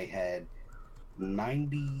remember I had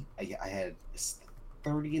 90. I had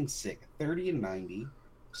 30 and 90.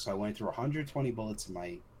 So I went through 120 bullets in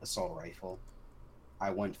my assault rifle. I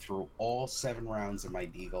went through all 7 rounds of my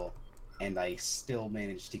deagle, and I still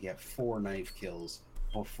managed to get 4 knife kills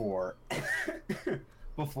before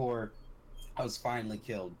before I was finally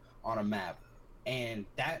killed on a map. And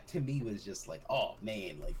that to me was just like, oh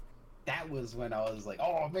man, like that was when I was like,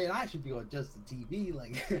 oh man, I should be on Justin TV,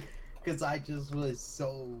 like, because I just was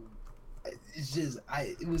so.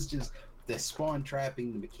 It was just the spawn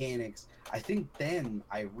trapping, the mechanics. I think then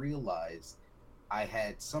I realized I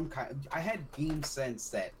had I had game sense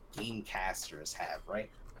that game casters have, right?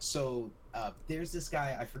 So there's this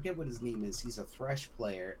guy, I forget what his name is. He's a Thresh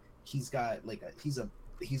player. He's got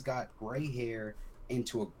he's got gray hair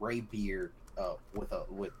into a gray beard,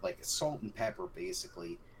 with like a salt and pepper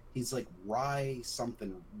basically. He's like Rye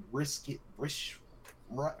something, Rye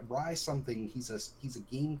something. He's a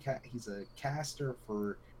caster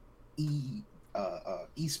for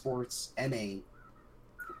esports NA,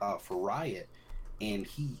 for Riot, and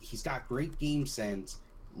he's got great game sense.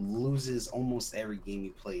 Loses almost every game he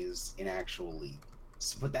plays in actual league.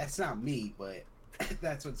 So, but that's not me. But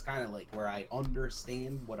that's what's kind of like where I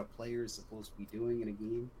understand what a player is supposed to be doing in a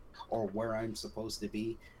game, or where I'm supposed to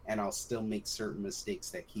be, and I'll still make certain mistakes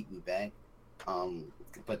that keep me back.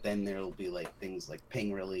 But then there'll be like things like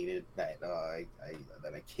ping related that I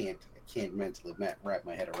can't mentally wrap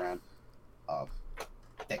my head around,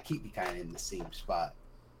 that keep me kind of in the same spot.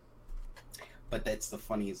 But that's the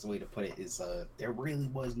funniest way to put it is there really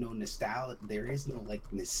was no nostalgia. There is no like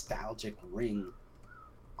nostalgic ring.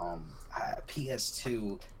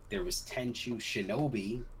 PS2, there was Tenchu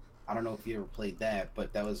Shinobi. I don't know if you ever played that,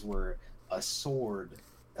 but that was where a sword.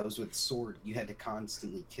 That was with sword. You had to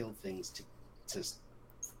constantly kill things to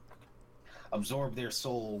absorb their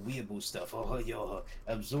soul, weeaboo stuff. Oh, yo,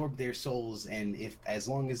 absorb their souls, and if as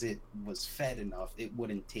long as it was fed enough, it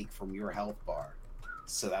wouldn't take from your health bar.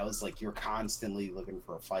 So that was like you're constantly looking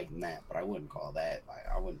for a fight in that. But I wouldn't call that.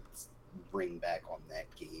 I wouldn't bring back on that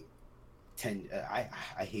game.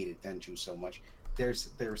 I hated Tenchu so much. There's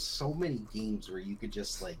so many games where you could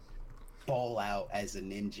just like ball out as a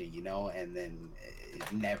ninja, you know, and then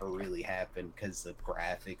it never really happened because of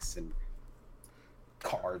graphics and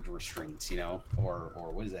card restraints, you know, or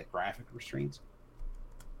what is that, graphic restraints?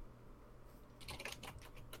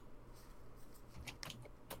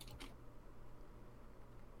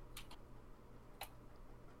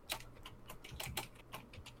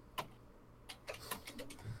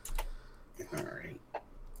 All right.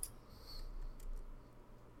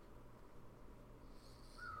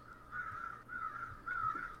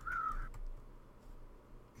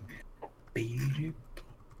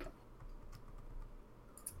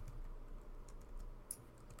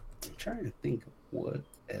 I'm trying to think of what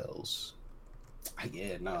else.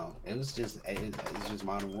 Yeah, no, it was just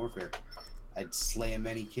Modern Warfare. I'd slam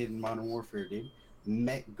any kid in Modern Warfare, dude.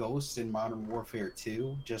 Met Ghost in Modern Warfare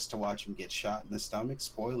 2 just to watch him get shot in the stomach.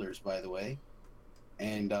 Spoilers, by the way.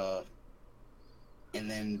 And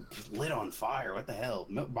then lit on fire. What the hell?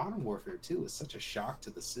 Modern Warfare 2 is such a shock to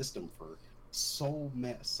the system for so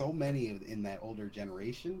many in that older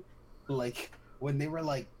generation. Like when they were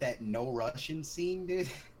like that no Russian scene, dude.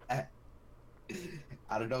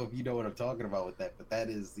 I don't know if you know what I'm talking about with that, but that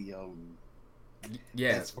is the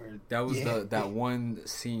Yeah, that's where that was yeah. that one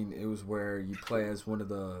scene. It was where you play as one of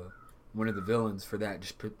the villains for that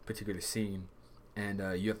just particular scene, and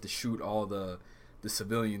you have to shoot all the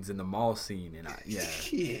civilians in the mall scene. And Yeah.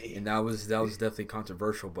 and that was definitely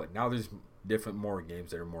controversial. But now there's different more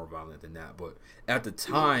games that are more violent than that. But at the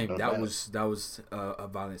time, No that doubt. was a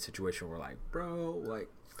violent situation where like, bro, like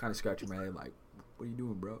kind of scratching my head, like, what are you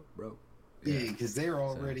doing, bro? Yeah, because they're So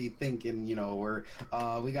already thinking, you know,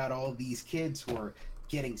 we got all these kids who are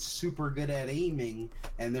getting super good at aiming,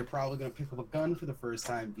 and they're probably going to pick up a gun for the first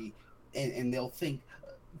time, and they'll think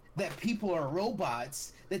that people are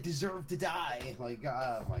robots that deserve to die. Like,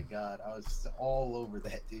 oh my god, I was all over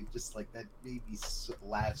that, dude. Just like that made me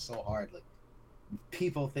laugh so hard. Like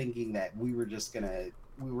people thinking that we were just gonna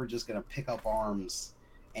pick up arms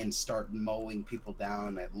and start mowing people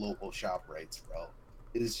down at local shop rights, bro.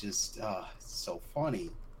 It's just so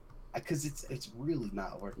funny because it's really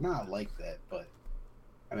not, we're not like that. But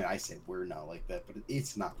I mean, I said we're not like that, but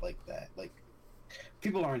it's not like that. Like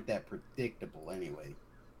people aren't that predictable anyway.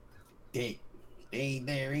 They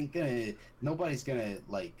there ain't gonna nobody's gonna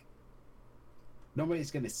like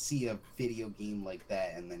nobody's gonna see a video game like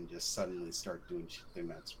that and then just suddenly start doing shit they're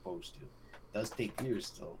not supposed to. It does take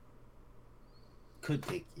years though. Could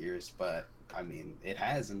take years, but I mean it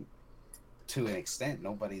hasn't. To an extent,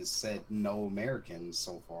 nobody's said no Americans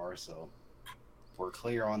so far, so we're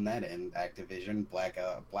clear on that end. Activision,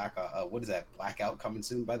 what is that? Blackout coming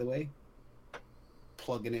soon, by the way.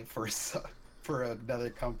 Plugging it for for another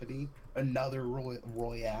company, another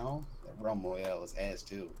Royale. That Realm Royale is ass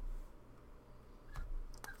too.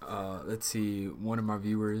 let's see. One of my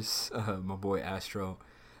viewers, my boy Astro,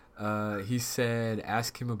 he said,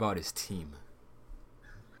 ask him about his team.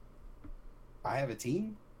 I have a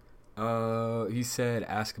team. He said,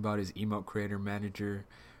 ask about his emote creator, manager,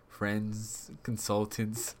 friends,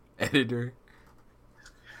 consultants, editor.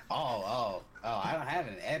 I don't have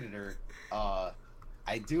an editor.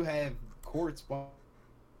 I do have Quartz.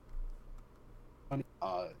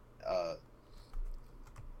 Uh, uh,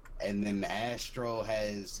 and then Astro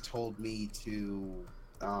has told me to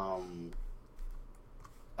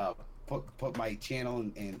uh, put my channel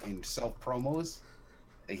in self promos.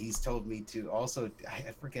 He's told me to also.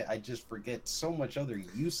 I just forget so much other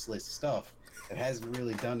useless stuff that hasn't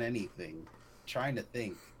really done anything. Trying to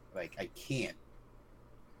think, like I can't.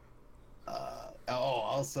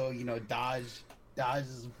 Also, you know, Dodge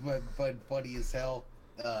is funny as hell.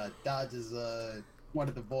 Dodge is one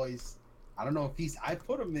of the boys. I don't know if he's. I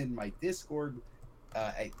put him in my Discord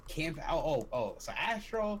at camp. So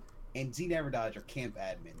Astro and Z Never Dodge are camp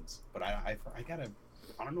admins, but I gotta.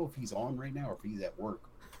 I don't know if he's on right now or if he's at work.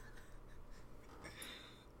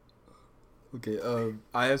 Okay,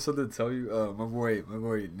 I have something to tell you. My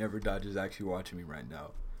boy Never Dodge is actually watching me right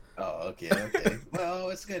now. Oh, okay. Well,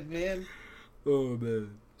 it's good, man. Oh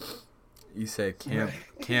man. You said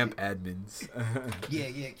camp admins.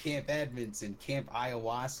 Yeah, camp admins and camp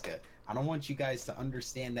ayahuasca. I don't want you guys to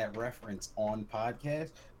understand that reference on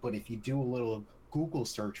podcast, but if you do a little Google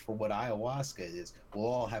search for what ayahuasca is, we'll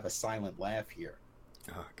all have a silent laugh here.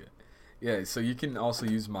 Okay. Yeah, so you can also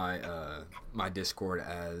use my my Discord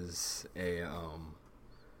as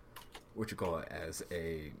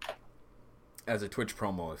a as a Twitch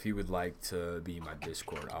promo. If you would like to be my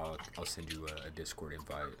Discord, I'll send you a Discord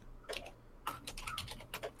invite.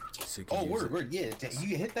 So Oh, word, yeah.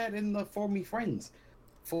 You hit that in the For Me Friends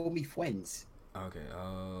for me friends. Okay,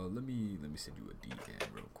 let me send you a DM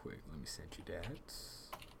real quick. Let me send you that.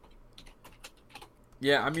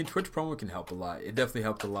 Yeah, I mean Twitch promo can help a lot. It definitely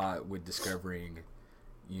helped a lot with discovering,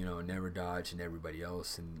 Never Dodge and everybody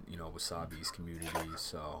else, and Wasabi's community.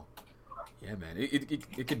 So, yeah, man,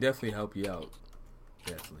 it could definitely help you out.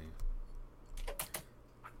 Definitely.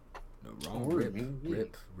 No, wrong. Word, Rip, man.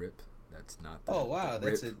 rip, rip. That's not. Oh wow,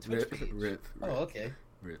 that's rip, a Twitch page. rip. Oh okay.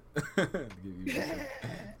 Rip.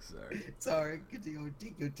 Sorry. Sorry,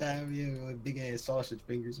 take your time. Yeah, big ass sausage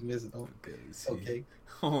fingers missing. Oh, Okay, let's see. okay.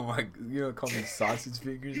 Oh my! You don't call me sausage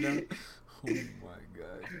fingers now? Oh my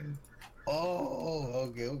god. Oh,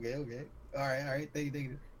 okay. All right. Thank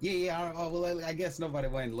you. Yeah. Oh, well, I guess nobody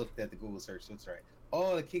went and looked at the Google search, so it's all right.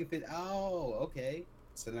 Oh, the king of fit. Oh, okay.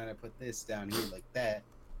 So then I put this down here like that.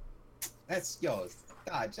 That's God,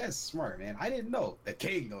 that's smart, man. I didn't know the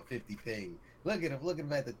king of 50 thing. Look at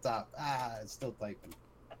him at the top. It's still typing.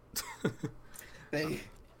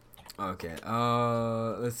 Okay.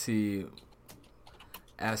 Let's see.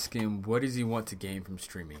 Ask him what does he want to gain from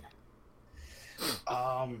streaming.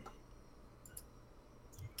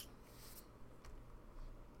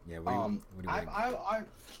 Yeah. What do you think?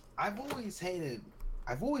 I've always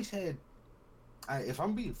had. If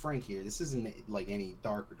I'm being frank here, this isn't like any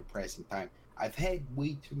dark or depressing time. I've had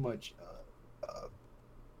way too much.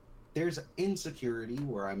 There's insecurity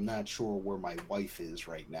where I'm not sure where my wife is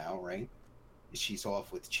right now. Right, she's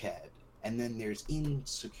off with Chad, and then there's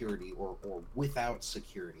insecurity or without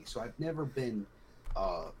security. So I've never been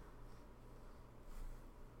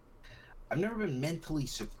mentally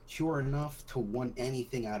secure enough to want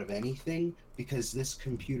anything out of anything because this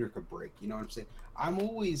computer could break. You know what I'm saying? I'm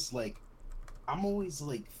always like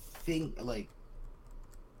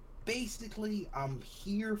basically I'm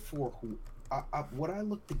here for what I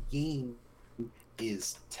look to gain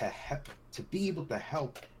is to be able to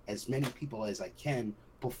help as many people as I can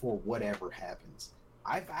before whatever happens.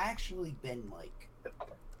 I've actually been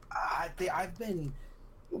I've been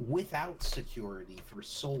without security for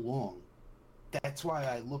so long. That's why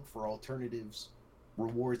I look for alternatives,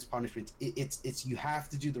 rewards, punishments. It's you have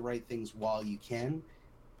to do the right things while you can,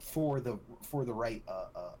 for the right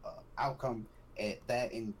outcome.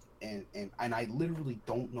 And I literally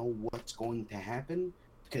don't know what's going to happen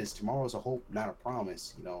because tomorrow's a hope, not a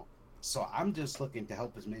promise. So I'm just looking to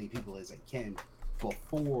help as many people as I can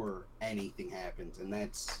before anything happens, and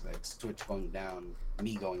that's Twitch going down,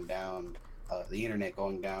 me going down, the internet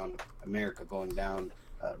going down, America going down,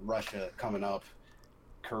 Russia coming up,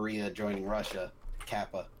 Korea joining Russia,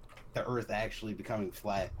 Kappa, the Earth actually becoming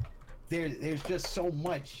flat. There's just so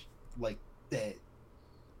much like that.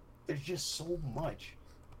 There's just so much,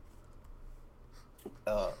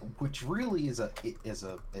 which really is a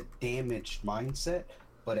damaged mindset.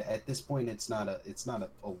 But at this point, it's not a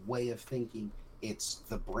way of thinking. It's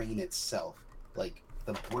the brain itself. Like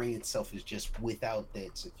the brain itself is just without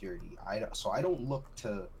that security. So I don't look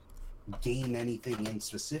to gain anything in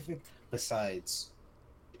specific besides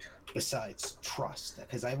trust,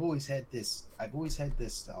 because I've always had this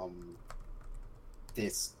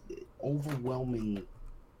this overwhelming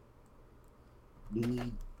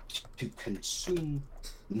need to consume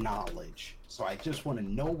knowledge. So I just want to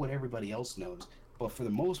know what everybody else knows, but for the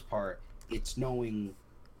most part it's knowing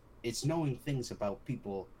things about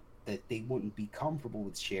people that they wouldn't be comfortable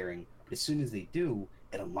with sharing. But as soon as they do,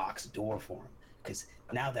 it unlocks a door for them, because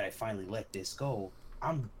now that I finally let this go,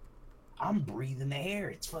 I'm breathing the air.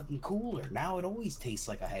 It's fucking cooler. Now it always tastes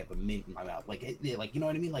like I have a mint in my mouth. Like you know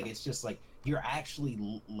what I mean? Like it's just like you're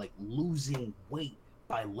actually like losing weight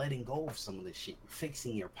by letting go of some of this shit. You're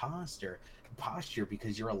fixing your posture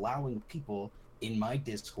because you're allowing people in my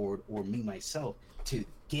Discord or me myself to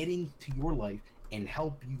get into your life and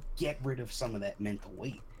help you get rid of some of that mental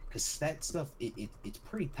weight. Because that stuff, it's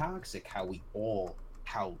pretty toxic how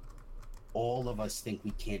all of us think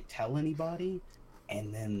we can't tell anybody,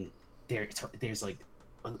 and then there's like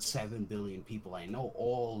 7 billion people. I know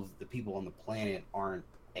all of the people on the planet aren't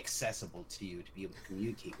accessible to you to be able to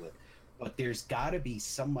communicate with, but there's got to be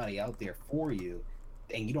somebody out there for you,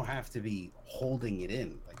 and you don't have to be holding it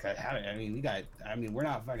in. Like we're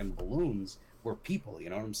not fucking balloons. We're people. You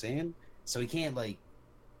know what I'm saying? So we can't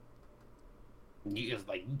you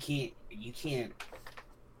can't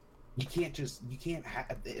have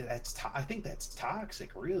I think that's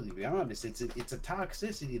toxic, really, to be honest. It's a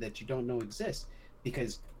toxicity that you don't know exists,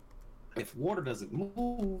 because if water doesn't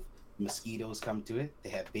move, mosquitoes come to it, they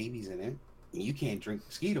have babies in it, and you can't drink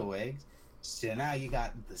mosquito eggs. So now you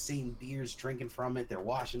got the same deers drinking from it, they're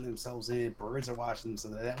washing themselves in it, birds are washing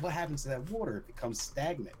themselves in it. What happens to that water? It becomes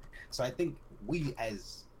stagnant. So I think we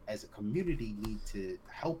as as a community need to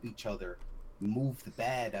help each other move the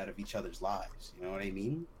bad out of each other's lives. You know what I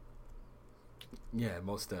mean? Yeah,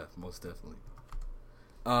 most definitely.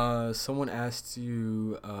 Someone asked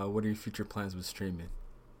you, what are your future plans with streaming?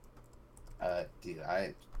 Dude,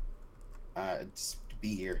 I just to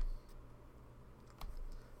be here.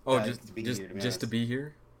 Oh, To be here, to be just to honest. be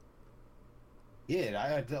here.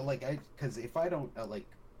 Yeah, because if I don't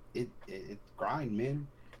it grind, man.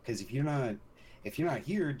 Because if you're not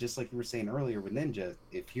here, just like you were saying earlier with Ninja,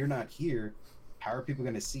 if you're not here, how are people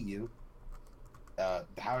gonna see you?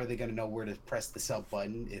 How are they gonna know where to press the sub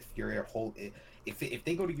button if you're a whole if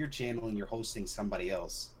they go to your channel and you're hosting somebody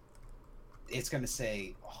else, it's gonna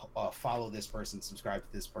say follow this person, subscribe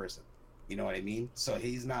to this person. You know what I mean? So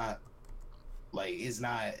he's not like it's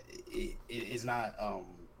not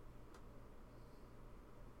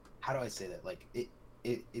how do I say that? Like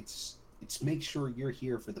it's make sure you're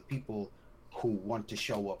here for the people who want to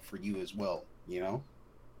show up for you as well, you know?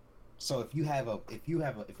 So if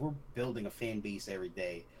we're building a fan base every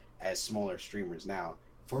day as smaller streamers now,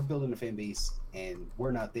 if we're building a fan base and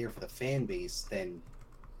we're not there for the fan base, then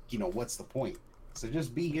what's the point? So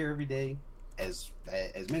just be here every day as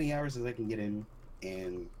many hours as I can get in,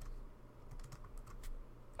 and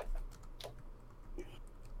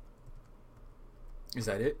Is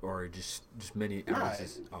that it, or just many nah,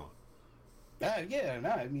 hours? Oh, yeah,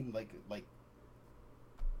 nah, I mean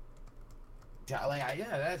yeah,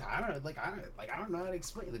 that's I don't know how to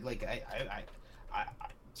explain it. Like I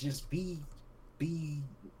just be be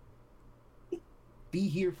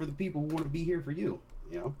here for the people who want to be here for you.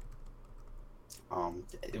 You know,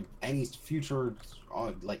 any future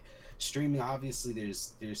like streaming, obviously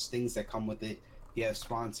there's things that come with it. You have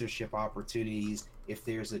sponsorship opportunities. If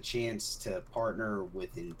there's a chance to partner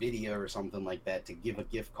with Nvidia or something like that to give a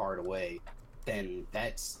gift card away, then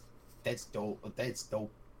that's dope. That's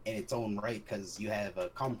dope in its own right, because you have a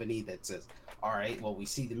company that says, all right, well, we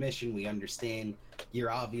see the mission, we understand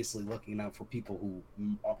you're obviously looking out for people who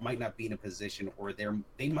might not be in a position, or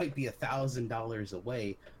they might be $1,000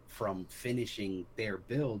 away from finishing their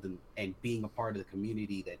build and being a part of the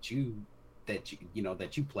community that you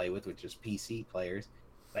play with, which is PC players.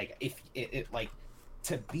 Like if it like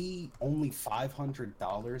to be only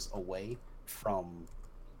 $500 away from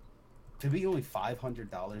to be only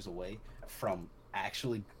 $500 away from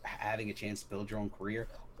actually having a chance to build your own career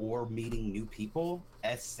or meeting new people,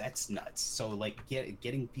 that's nuts. So like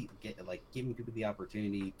giving people the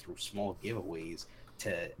opportunity through small giveaways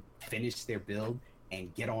to finish their build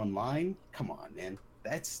and get online, come on, man.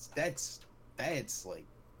 That's like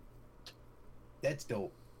that's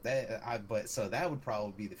dope. But so that would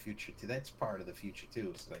probably be the future too. That's part of the future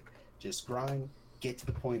too. It's like just grind, get to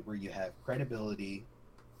the point where you have credibility,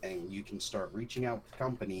 and you can start reaching out to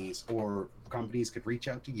companies, or companies could reach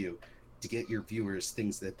out to you to get your viewers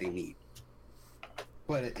things that they need.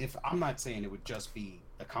 But if I'm not saying it would just be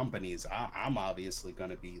the companies, I'm obviously going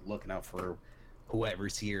to be looking out for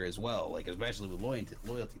whoever's here as well. Like especially with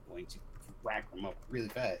loyalty points, you rack them up really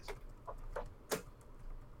fast.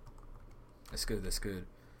 that's good. That's good.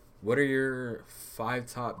 What are your 5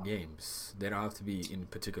 top games? They don't have to be in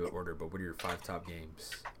particular order, but what are your 5 top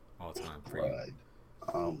games all time for you? Right.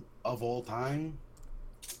 Of all time,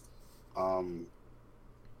 um,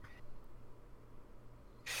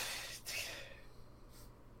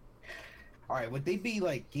 all right. Would they be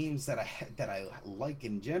like games that I like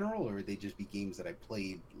in general, or would they just be games that I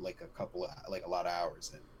played like a lot of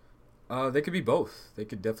hours in? They could be both. They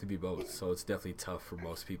could definitely be both. So it's definitely tough for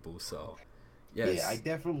most people. So Yeah, yes.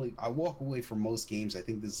 I walk away from most games. I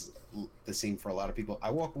think this is the same for a lot of people. I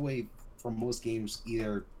walk away from most games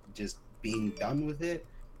either just being done with it,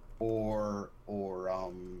 or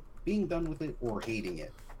being done with it, or hating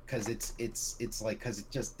it, because it's like because it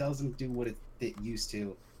just doesn't do what it used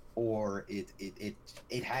to, or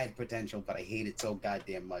it had potential, but I hate it so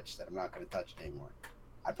goddamn much that I'm not going to touch it anymore.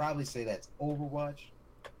 I'd probably say that's Overwatch,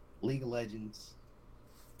 League of Legends,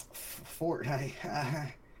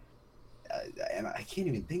 Fortnite. And I can't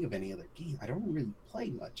even think of any other game. I don't really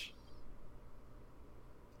play much.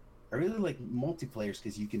 I really like multiplayers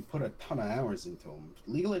because you can put a ton of hours into them.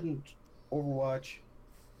 League of Legends, Overwatch,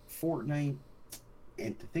 Fortnite,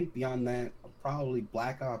 and to think beyond that, probably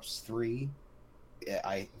Black Ops 3.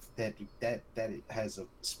 Yeah, that has a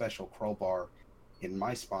special crowbar in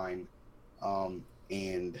my spine.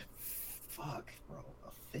 And fuck, bro,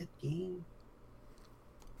 a fifth game.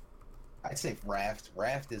 I'd say Raft.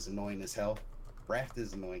 Raft is annoying as hell. Raft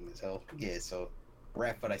is annoying as hell. Yeah, so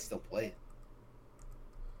Raft, but I still play it.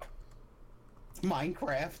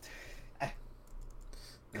 Minecraft.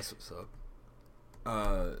 That's what's up.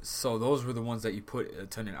 So those were the ones that you put a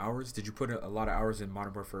ton of hours. Did you put a lot of hours in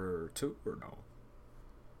Modern Warfare 2 or no?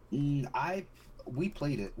 I we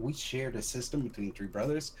played it. We shared a system between three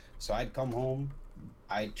brothers. So I'd come home.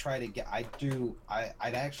 I'd try to get. I'd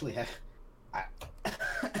actually have. I,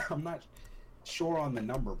 I'm not sure on the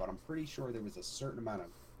number, but I'm pretty sure there was a certain amount of.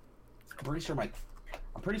 I'm pretty sure my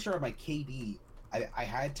KD. I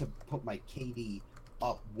had to put my KD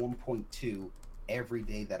up 1.2 every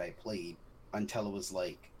day that I played until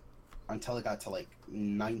it got to like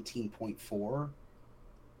 19.4,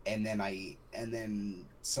 and then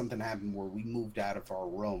something happened where we moved out of our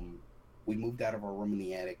room. We moved out of our room in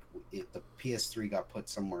the attic. The PS3 got put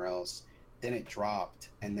somewhere else. Then it dropped,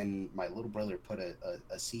 and then my little brother put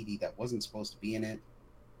a CD that wasn't supposed to be in it.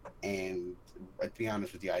 And to be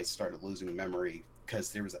honest with you, I started losing memory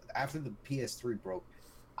because after the PS3 broke,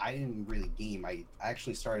 I didn't really game. I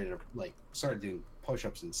actually started doing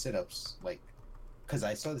push-ups and sit-ups, like, because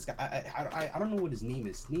I saw this guy. I don't know what his name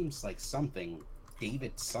is. His name's like something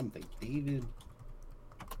David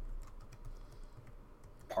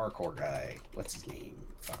parkour guy. What's his name?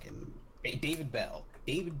 Fucking David Bell.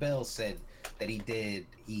 David Bell said that he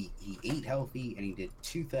ate healthy and he did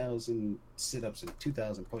 2,000 sit-ups and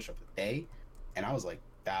 2,000 push-ups a day, and I was like,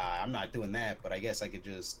 I'm not doing that, but I guess I could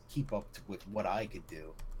just keep up with what I could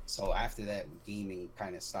do. So after that, gaming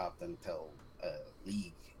kind of stopped until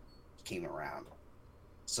League came around.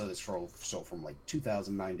 So from like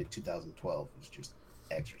 2009 to 2012 was just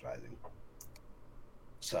exercising.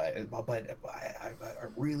 So I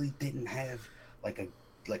really didn't have like a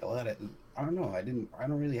lot of, I don't know, I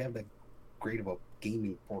don't really have that great of a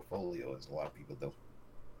gaming portfolio as a lot of people do.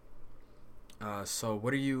 So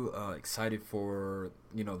what are you excited for?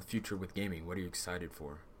 The future with gaming. What are you excited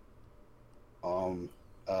for?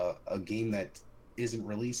 A game that isn't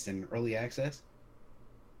released in early access,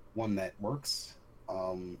 one that works,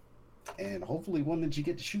 and hopefully one that you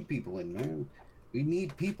get to shoot people in. Man, we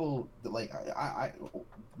need people that, like, I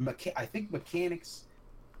think mechanics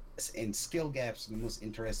and skill gaps are the most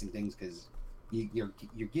interesting things, because you're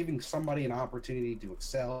giving somebody an opportunity to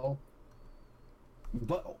excel.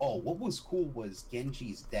 But what was cool was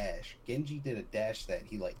Genji's dash. Genji did a dash that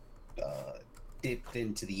he dipped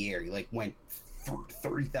into the air. He went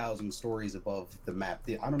 30,000 stories above the map.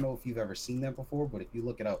 I don't know if you've ever seen that before, but if you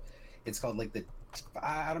look it up, it's called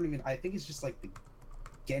I think it's just like the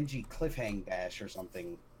Genji cliffhang dash or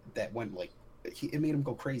something that went it made him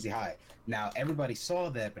go crazy high. Now everybody saw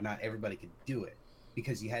that, but not everybody could do it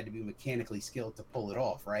because you had to be mechanically skilled to pull it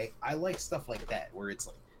off, right? I like stuff like that where it's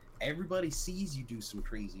like everybody sees you do some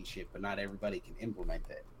crazy shit, but not everybody can implement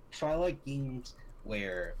it. So I like games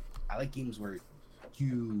where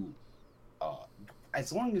you,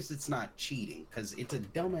 as long as it's not cheating, because it's a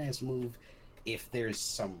dumbass move if there's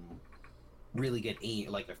some really good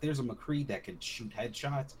aim. Like if there's a McCree that could shoot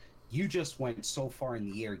headshots, you just went so far in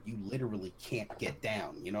the air, you literally can't get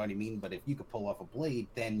down. You know what I mean? But if you could pull off a blade,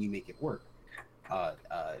 then you make it work.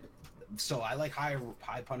 So I like high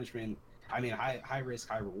punishment. I mean, high risk,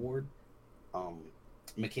 high reward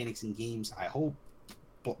mechanics in games. I hope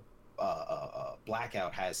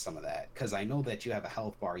Blackout has some of that, because I know that you have a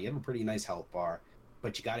health bar. You have a pretty nice health bar,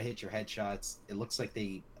 but you got to hit your headshots. It looks like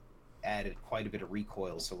they added quite a bit of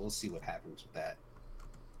recoil, so we'll see what happens with that,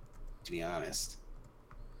 to be honest.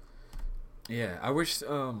 Yeah, I wish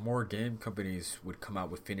more game companies would come out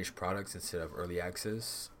with finished products instead of early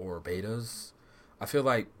access or betas. I feel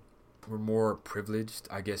like we're more privileged.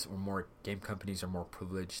 I guess more game companies are more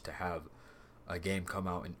privileged to have a game come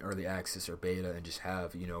out in early access or beta and just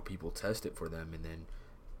have people test it for them, and then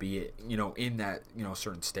be it in that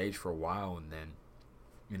certain stage for a while, and then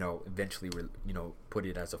eventually put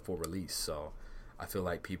it as a full release. So I feel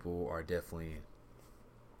like people are definitely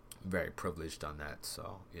very privileged on that.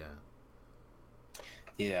 So yeah,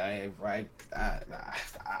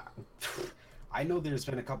 I know there's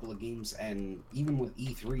been a couple of games, and even with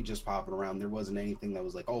E3 just popping around, there wasn't anything that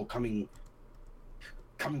was like, oh, coming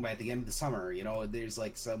by the end of the summer. There's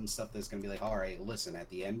like some stuff that's gonna be like, all right, listen, at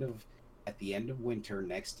the end of winter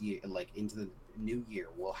next year, like into the new year,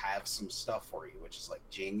 we'll have some stuff for you, which is like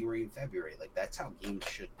January and February. Like that's how games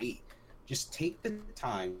should be. Just take the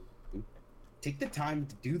time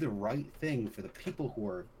to do the right thing for the people who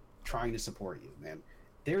are trying to support you, man.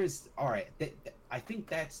 I think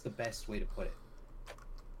that's the best way to put it.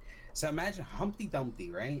 So imagine Humpty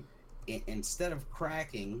Dumpty, right? Instead of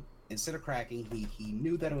cracking, he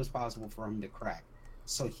knew that it was possible for him to crack.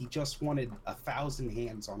 So he just wanted 1,000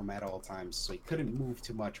 hands on him at all times, so he couldn't move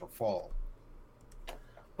too much or fall.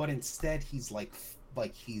 But instead, he's like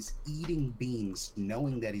he's eating beans,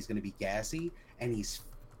 knowing that he's going to be gassy, and he's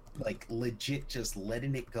like legit just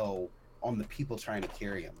letting it go on the people trying to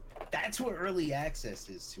carry them. That's what early access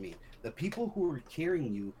is to me. The people who are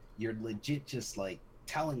carrying you, you're legit just like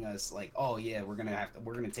telling us like, oh yeah, we're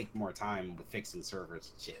gonna take more time with fixing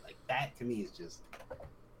servers and shit. Like that to me is just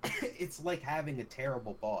it's like having a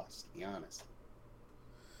terrible boss, to be honest.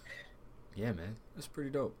 Yeah, man, that's pretty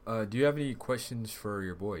dope. Do you have any questions for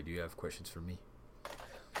your boy? Do you have questions for me?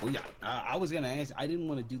 Well, yeah, I was gonna ask. I didn't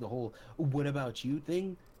want to do the whole "what about you"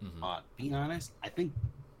 thing. Mm-hmm. Being honest, I think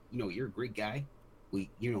you're a great guy.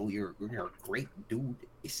 You're a great dude.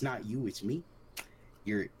 It's not you, it's me.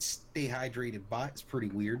 Your stay hydrated bot is pretty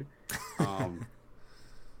weird. I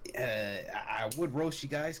would roast you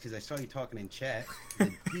guys because I saw you talking in chat.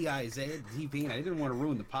 The Eysiah, I didn't want to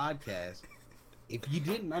ruin the podcast. If you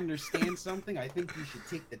didn't understand something, I think you should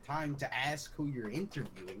take the time to ask who you're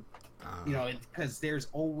interviewing. Because there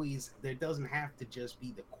doesn't have to just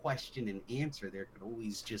be the question and answer. There could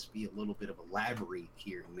always just be a little bit of elaborate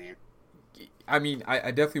here and there. I mean,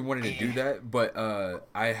 I definitely wanted to do that, but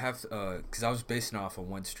I have because I was basing off of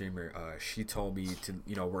one streamer. She told me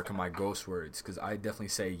to work on my ghost words because I definitely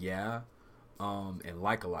say yeah, and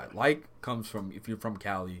like a lot. Like comes from, if you're from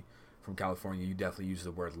California, you definitely use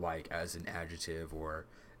the word like as an adjective or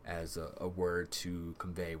as a word to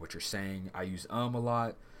convey what you're saying. I use a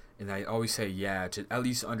lot, and I always say yeah to at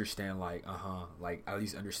least understand like like at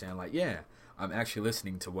least understand like yeah. I'm actually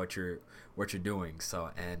listening to what you're doing.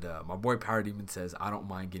 So, and my boy Power Demon says I don't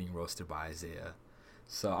mind getting roasted by Eysiah.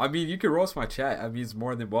 So I mean, you can roast my chat. I mean, it's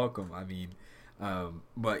more than welcome. I mean,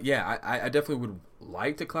 but yeah, I definitely would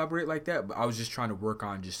like to collaborate like that. But I was just trying to work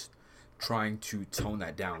on just trying to tone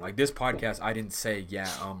that down. Like this podcast, I didn't say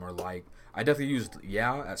yeah or like. I definitely used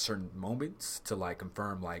yeah at certain moments to like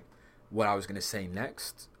confirm like what I was gonna say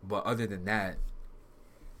next. But other than that,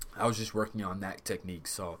 I was just working on that technique,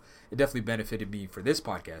 so it definitely benefited me for this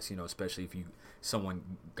podcast. Especially if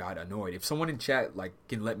someone got annoyed. If someone in chat like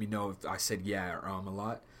can let me know if I said yeah or a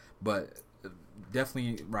lot, but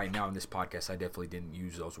definitely right now in this podcast, I definitely didn't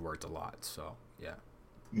use those words a lot. So yeah.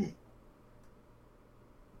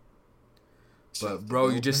 But bro,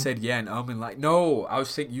 you just said yeah and like no, I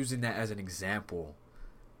was using that as an example.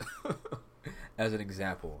 As an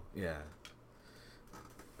example, yeah.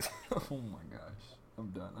 Oh my gosh.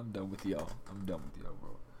 I'm done. I'm done with y'all.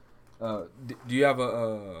 Bro. Do you have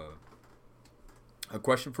a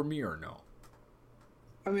question for me or no?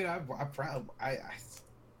 I mean, I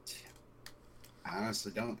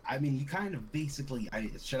honestly don't. I mean, you kind of basically.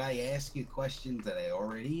 Should I ask you questions that I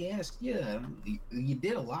already asked you? You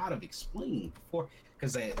did a lot of explaining before,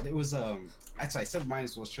 because it was actually I said might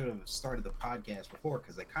as well should have started the podcast before,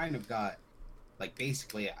 because I kind of got like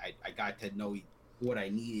basically I got to know what I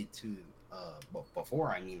needed to. Before,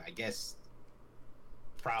 I mean, I guess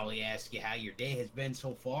probably ask you how your day has been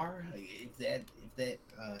so far.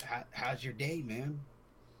 How's your day, man?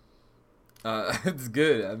 It's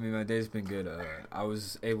good. I mean, my day's been good. I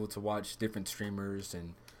was able to watch different streamers,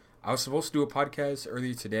 and I was supposed to do a podcast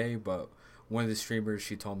earlier today, but one of the streamers,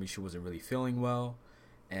 she told me she wasn't really feeling well,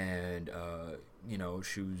 and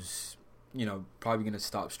she was probably gonna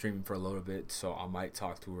stop streaming for a little bit, so I might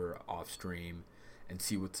talk to her off stream and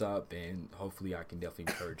see what's up, and hopefully I can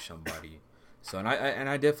definitely encourage somebody. So and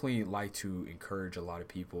I definitely like to encourage a lot of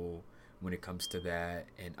people when it comes to that.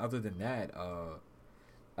 And other than that,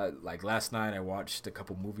 like last night I watched a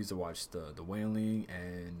couple movies. I watched the Wailing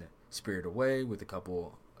and Spirit Away with a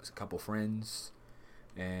couple friends,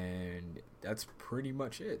 and that's pretty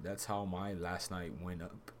much it. That's how my last night went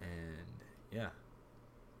up, and yeah.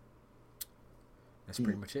 That's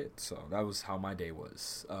pretty much it. So that was how my day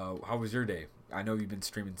was. How was your day? I know you've been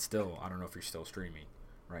streaming still. I don't know if you're still streaming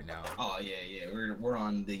right now. Oh yeah. We're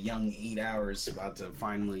on the young 8 hours, about to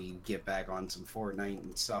finally get back on some Fortnite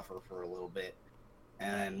and suffer for a little bit,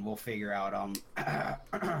 and we'll figure out I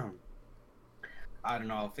don't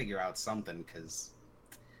know. I'll figure out something, because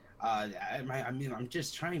I mean I'm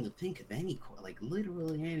just trying to think of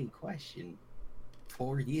literally any question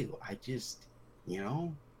for you. I just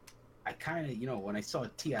I kind of, when I saw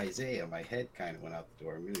T. Eysiah, my head kind of went out the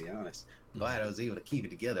door. I'm going to be honest. I'm glad I was able to keep it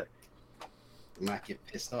together, not get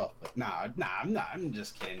pissed off. But nah, I'm not. I'm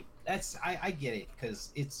just kidding. I get it,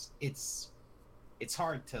 because it's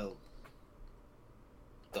hard to.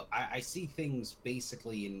 I see things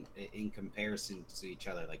basically in comparison to each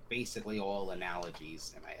other, like basically all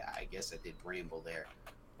analogies, and I guess I did ramble there,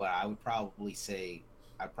 but I would probably say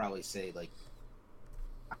like,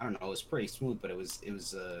 I don't know, it was pretty smooth, but it was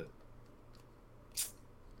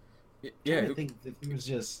yeah, it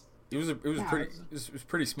was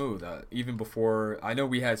pretty smooth. Even before, I know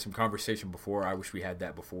we had some conversation before. I wish we had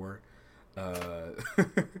that before. uh,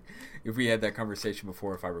 if we had that conversation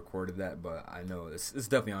before, if I recorded that, but I know it's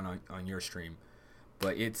definitely on your stream.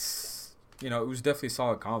 But it's, it was definitely a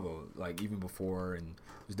solid convo, like even before, and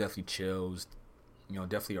it was definitely chill. It was,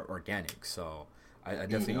 definitely organic. So I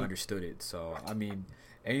definitely understood it. So I mean,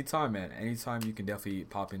 anytime, man, anytime you can definitely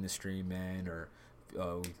pop in the stream, man, or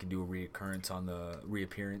we can do a reappearance on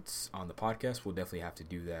the podcast. We'll definitely have to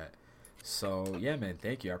do that. So yeah, man,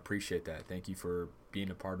 thank you. I appreciate that. Thank you for being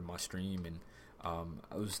a part of my stream, and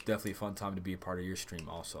it was definitely a fun time to be a part of your stream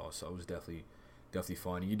also. So it was definitely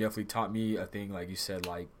fun. And you definitely taught me a thing, like you said,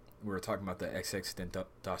 like we were talking about the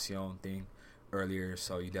Tentacion thing earlier.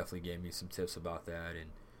 So you definitely gave me some tips about that,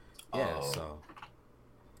 and yeah, so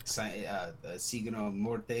Signo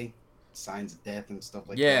Morte, signs of death and stuff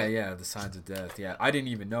like yeah, that. yeah, the signs of death. Yeah, I didn't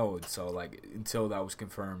even know it. So like until that was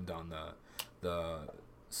confirmed on the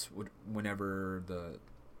whenever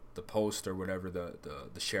the post or whatever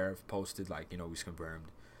the sheriff posted, like he's confirmed,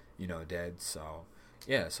 dead. So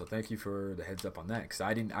yeah, so thank you for the heads up on that, because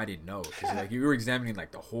I didn't know, because like you were examining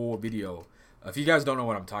like the whole video. If you guys don't know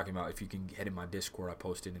what I'm talking about, if you can head in my Discord, I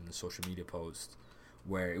posted in the social media post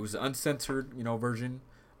where it was the uncensored version.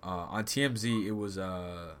 On TMZ it was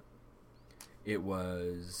Blurred, it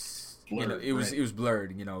was right. it was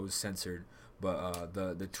blurred, it was censored, but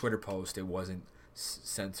the Twitter post, it wasn't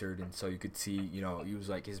censored, and so you could see, it was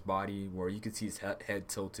like his body where you could see his head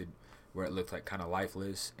tilted where it looked like kind of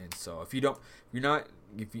lifeless. And so if you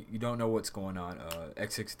don't know what's going on,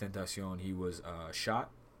 Tentacion, he was shot,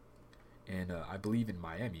 and I believe in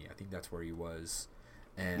Miami. I think that's where he was,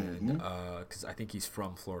 and because I think he's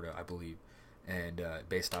from Florida, I believe, and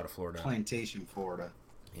based out of Florida. Plantation, Florida.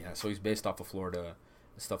 Yeah, so he's based off of Florida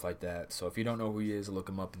and stuff like that. So if you don't know who he is, look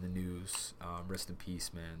him up in the news. Rest in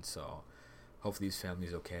peace, man. So hopefully his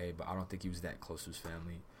family's okay, but I don't think he was that close to his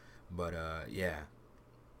family. But yeah.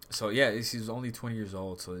 So yeah, he was only 20 years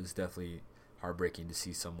old, so it's definitely heartbreaking to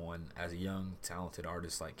see someone as a young, talented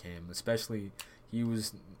artist like him. Especially, he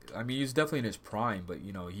was definitely in his prime, but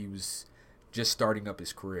he was just starting up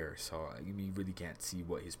his career. So you really can't see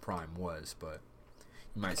what his prime was, but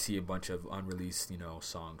you might see a bunch of unreleased,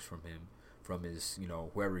 songs from him, from his,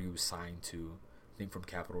 whoever he was signed to. I think from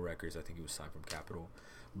Capitol Records. I think he was signed from Capitol.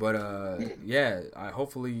 But yeah, I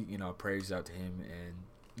hopefully, praise out to him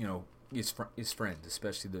and his friends,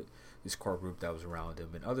 especially this core group that was around him.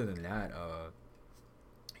 And other than that,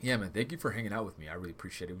 yeah, man, thank you for hanging out with me. I really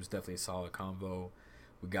appreciate it. It was definitely a solid convo.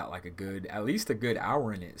 We got like at least a good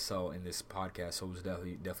hour in it. So in this podcast, so it was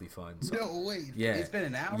definitely fun. So, No way. Yeah, It's been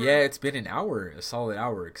an hour. Yeah, it's been an hour, a solid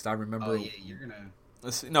hour. Because I remember. Oh yeah, you're gonna.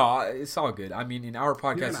 No, it's all good. I mean, in our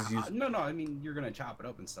podcast is usually. No. I mean, you're gonna chop it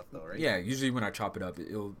up and stuff, though, right? Yeah, usually when I chop it up,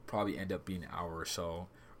 it'll probably end up being an hour or so,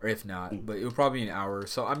 or if not, but it'll probably be an hour.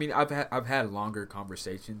 So I mean, I've had longer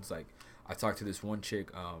conversations. Like I talked to this one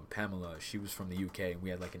chick, Pamela. She was from the UK, and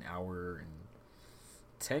we had like an hour and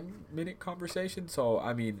 10-minute conversation. So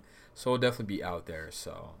I mean, so it'll definitely be out there.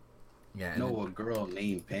 So yeah. Know a girl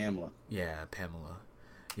named Pamela. Yeah, Pamela.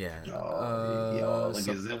 Yeah. Yo, look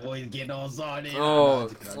at that boy getting all started. Oh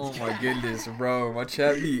my goodness, bro. My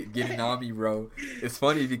chat be getting on me, bro. It's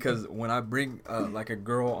funny because when I bring like a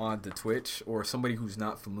girl onto Twitch, or somebody who's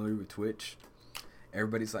not familiar with Twitch,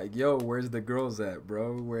 everybody's like, yo, where's the girls at,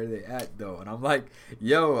 bro? Where are they at, though? And I'm like,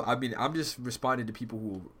 yo, I mean, I'm just responding to people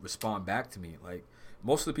who respond back to me. Like,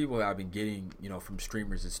 most of the people that I've been getting, from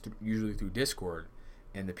streamers is usually through Discord.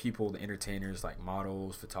 And the entertainers, like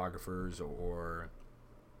models, photographers, or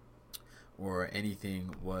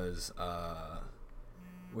anything was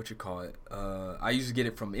what you call it, I usually get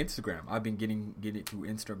it from Instagram. I've been getting it through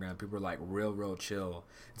Instagram. People are like real chill,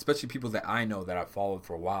 especially people that I know that I've followed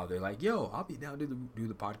for a while. They're like, yo, I'll be down to do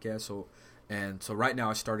the podcast. So right now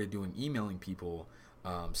I started doing emailing people.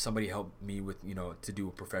 Somebody helped me with to do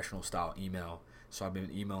a professional style email, so I've been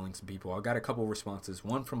emailing some people. I got a couple of responses,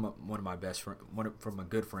 one from one of my best friend, one from a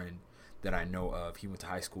good friend that I know of. He went to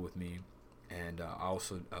high school with me, and I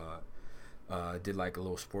also did like a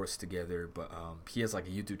little sports together. But he has like a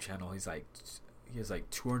YouTube channel. He has like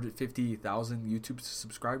 250,000 YouTube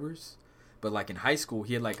subscribers. But like in high school,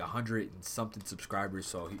 he had like 100 and something subscribers.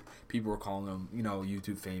 So people were calling him,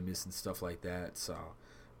 YouTube famous and stuff like that. So,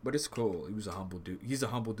 but it's cool. He was a humble dude. He's a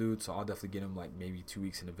humble dude. So I'll definitely get him like maybe 2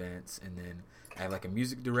 weeks in advance. And then I had like a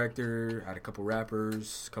music director, I had a couple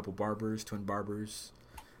rappers, a couple barbers, twin barbers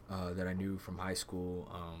that I knew from high school.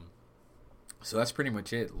 So that's pretty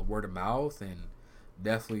much it. Word of mouth, and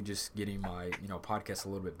definitely just getting my podcast a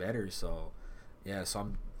little bit better. So yeah, so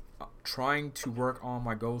I'm trying to work on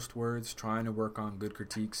my ghost words, trying to work on good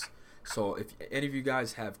critiques. So if any of you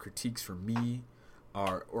guys have critiques for me,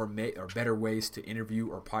 or better ways to interview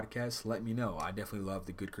or podcast, let me know. I definitely love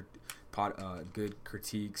the good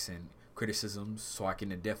critiques and criticisms, so I can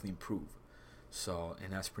definitely improve. So,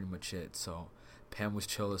 and that's pretty much it. So, Pam was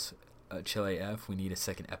chill AF. We need a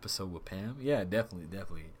second episode with Pam. Yeah, definitely.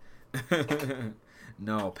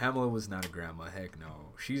 No, Pamela was not a grandma. Heck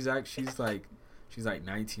no. She's like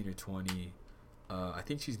 19 or 20. I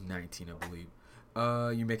think she's 19, I believe.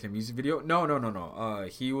 You making a music video? No.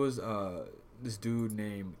 He was this dude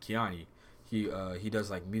named Kiani. He does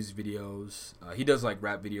like music videos. He does like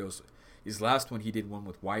rap videos. His last one, he did one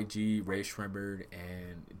with YG, Ray Shremberd,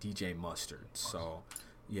 and DJ Mustard. So,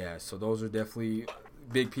 yeah. So those are definitely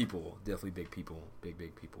big people. Definitely big people. Big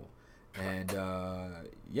people. And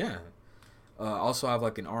yeah. Also have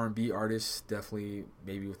like an R&B artist. Definitely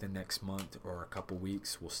maybe within next month or a couple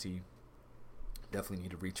weeks. We'll see. Definitely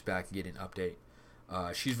need to reach back and get an update.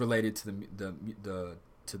 She's related to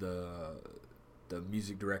the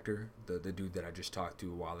music director, the dude that I just talked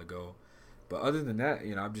to a while ago. But other than that,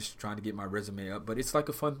 I'm just trying to get my resume up. But it's like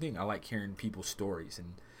a fun thing. I like hearing people's stories,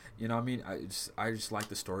 and I just like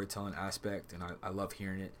the storytelling aspect, and I love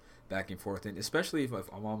hearing it back and forth. And especially if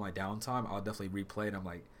I'm on my downtime, I'll definitely replay it. I'm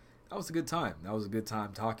like, that was a good time. That was a good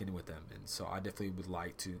time talking with them, and so I definitely would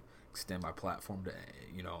like to extend my platform to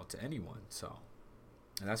anyone. So.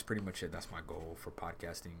 And that's pretty much it. That's my goal for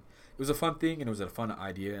podcasting. It was a fun thing, and it was a fun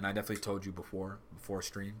idea, and I definitely told you before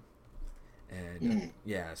stream. And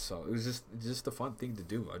yeah, so it was just a fun thing to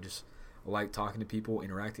do. I like talking to people,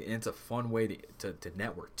 interacting, and it's a fun way to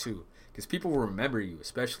network too, because people will remember you,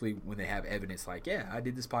 especially when they have evidence. Like, yeah, I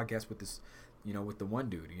did this podcast with this, with the one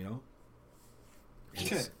dude,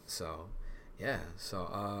 So, yeah,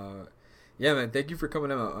 so yeah, man. Thank you for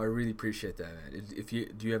coming on. I really appreciate that, man.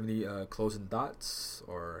 Do you have any closing thoughts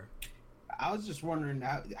or? I was just wondering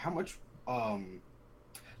how much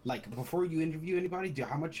like before you interview anybody,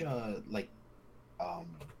 how much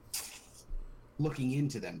looking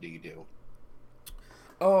into them do you do?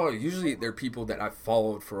 Oh, usually they're people that I've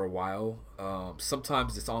followed for a while.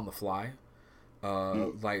 Sometimes it's on the fly.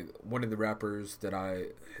 Like one of the rappers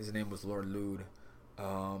his name was Lord Lude.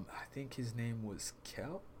 I think his name was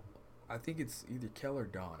Kel. I think it's either Kel or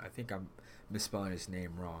Don. I think I'm misspelling his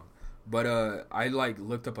name wrong. But I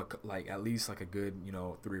looked up at least a good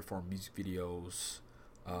 3 or 4 music videos,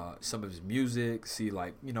 some of his music, see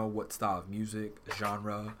what style of music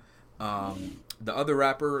genre. The other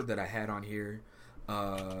rapper that I had on here,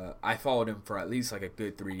 I followed him for at least a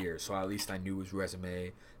good 3 years, so at least I knew his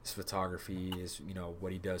resume, his photography, his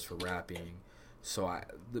what he does for rapping. So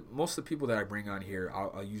most of the people that I bring on here,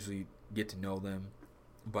 I'll usually get to know them.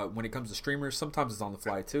 But when it comes to streamers, sometimes it's on the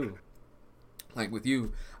fly too. Like with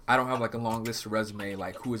you, I don't have a long list of resume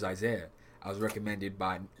who is Eysiah. I was recommended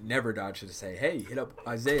by Never Dodge to say, hey, hit up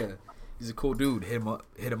Eysiah. He's a cool dude. Hit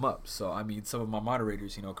him up. So I mean, some of my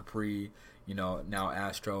moderators, Capri, now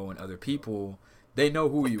Astro and other people, they know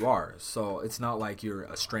who you are. So it's not like you're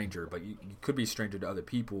a stranger, but you could be a stranger to other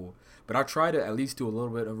people. But I try to at least do a little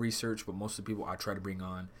bit of research. But most of the people I try to bring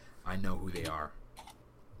on, I know who they are.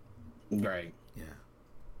 Right. Yeah.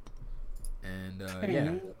 And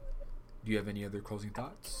yeah, do you have any other closing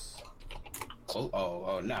thoughts? No,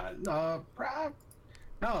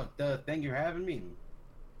 thank you for having me.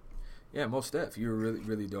 Yeah, most def. You're a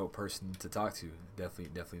really dope person to talk to.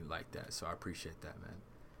 Definitely like that. So I appreciate that, man.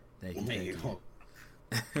 Thank you.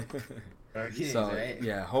 So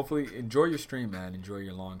yeah, hopefully enjoy your stream, man. Enjoy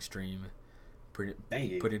your long stream.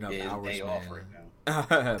 Putting up hours,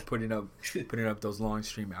 man. putting up those long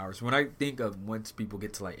stream hours. When I think of once people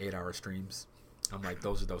get to 8-hour streams, I'm like,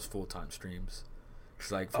 those are those full-time streams. It's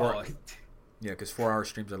because 4-hour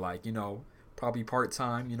streams are probably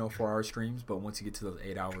part-time, 4-hour streams. But once you get to those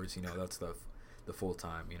 8 hours, that's the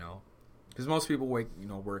full-time, because most people work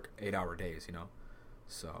 8-hour days,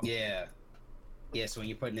 so yeah. So when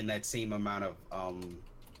you're putting in that same amount of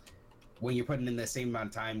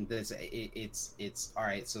time, it's all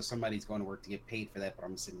right. So somebody's going to work to get paid for that, but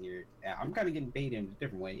I'm sitting here. I'm kind of getting paid in a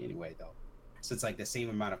different way anyway, though. So it's the same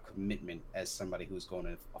amount of commitment as somebody who's going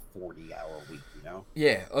to a 40-hour week,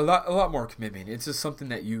 Yeah, a lot more commitment. It's just something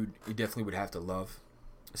that you definitely would have to love,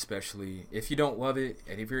 especially if you don't love it,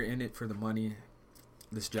 and if you're in it for the money,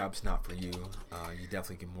 this job's not for you. You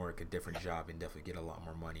definitely can work a different job and definitely get a lot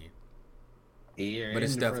more money. Yeah, but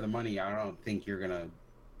it's for the money. I don't think you're gonna.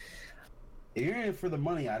 If you're in it for the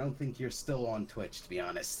money, I don't think you're still on Twitch, to be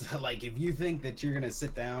honest. If you think that you're gonna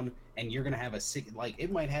sit down and you're gonna have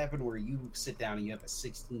it might happen where you sit down and you have a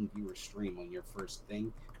 16 viewer stream on your first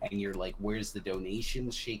thing, and you're like, "Where's the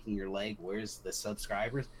donations?" Shaking your leg. Where's the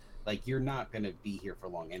subscribers? You're not gonna be here for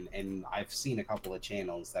long. And I've seen a couple of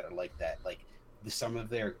channels that are like that. some of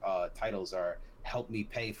their titles are "Help me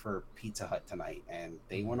pay for Pizza Hut tonight," and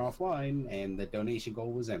they went offline, and the donation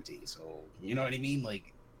goal was empty. So you know what I mean?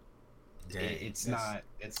 Like, Dang, it's not.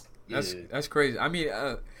 It's that's crazy. I mean,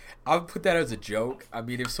 I would put that as a joke. I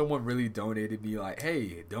mean, if someone really donated me, like,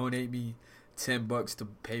 hey, donate me $10 to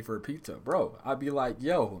pay for a pizza, bro, I'd be like,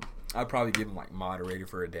 yo, I'd probably give them like moderator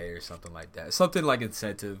for a day or something like that, something like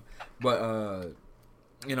incentive, but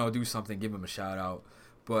do something, give them a shout out.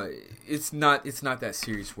 But it's not that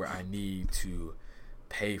serious where I need to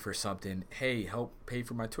pay for something. Hey, help pay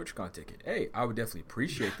for my TwitchCon ticket. Hey, I would definitely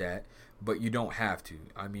appreciate that, but you don't have to.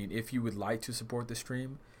 I mean, if you would like to support the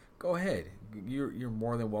stream, go ahead. You're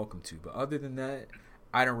more than welcome to. But other than that,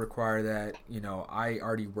 I don't require that. I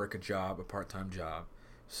already work a part-time job,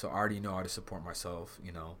 so I already know how to support myself.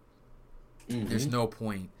 There's no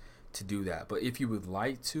point to do that. But if you would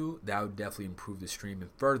like to, that would definitely improve the stream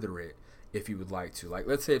and further it. If you would like to, like,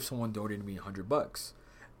 let's say if someone donated me $100,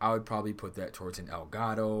 I would probably put that towards an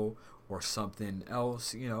Elgato or something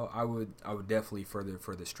else. I would definitely further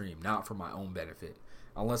for the stream, not for my own benefit.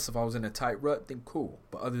 Unless if I was in a tight rut, then cool.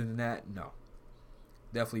 But other than that, no.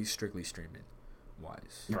 Definitely strictly streaming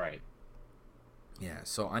wise. right. Yeah.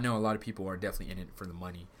 So I know a lot of people are definitely in it for the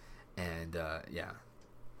money, and yeah.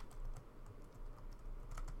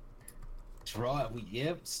 It's raw.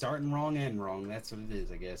 Yep, starting wrong and wrong. That's what it is,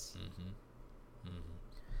 I guess.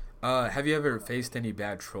 Have you ever faced any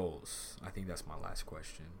bad trolls? I think that's my last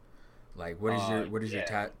question. Like, what is your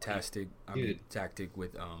tactic? Tactic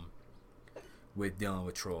with dealing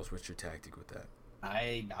with trolls. What's your tactic with that?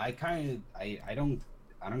 I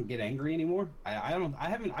don't get angry anymore. I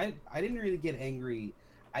didn't really get angry.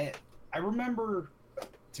 I remember,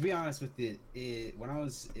 to be honest with it, when I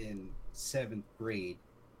was in 7th grade,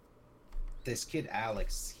 this kid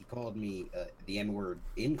Alex, he called me the N-word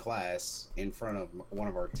in class in front of one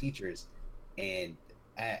of our teachers, and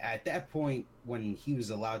at that point, when he was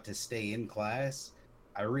allowed to stay in class,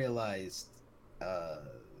 I realized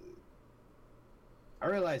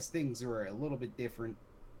things were a little bit different,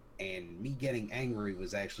 and me getting angry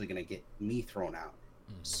was actually going to get me thrown out.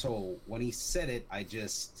 So when he said it, I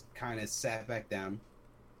just kind of sat back down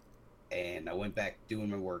and I went back doing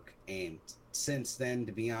my work. And since then,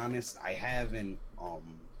 to be honest, I haven't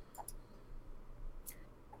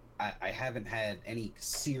had any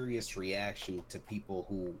serious reaction to people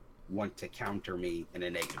who want to counter me in a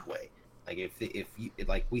negative way. Like if you,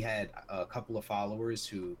 like, we had a couple of followers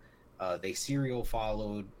who they serial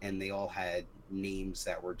followed, and they all had names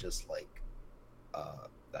that were just like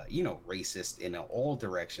racist in all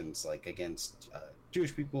directions, like against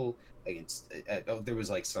Jewish people, against there was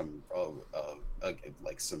like some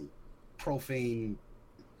some profane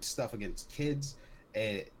stuff against kids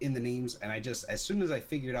in the names, and I just, as soon as I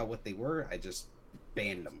figured out what they were, I just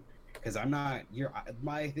banned them, because I'm not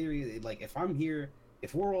my theory, like, if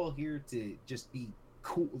we're all here to just be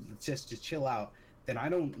cool, just to chill out, then I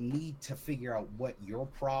don't need to figure out what your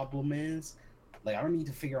problem is. Like, I don't need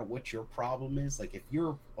to figure out what your problem is. Like, if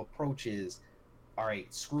your approach is, all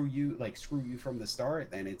right, screw you from the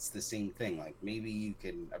start, then it's the same thing. Like, maybe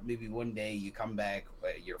one day you come back,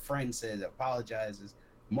 your friend says, apologizes.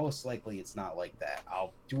 Most likely it's not like that.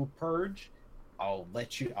 I'll do a purge. I'll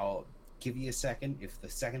give you a second. If the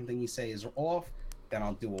second thing you say is off, then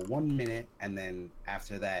I'll do a 1 minute, and then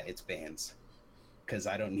after that it's bans. Because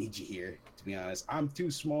I don't need you here, to be honest. I'm too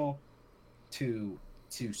small to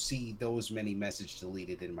see those many messages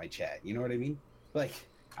deleted in my chat. You know what I mean? Like,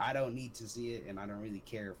 I don't need to see it, and I don't really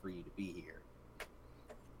care for you to be here.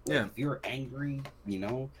 Like, Yeah. if you're angry,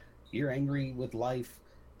 you're angry with life,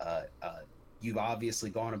 you've obviously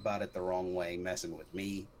gone about it the wrong way, messing with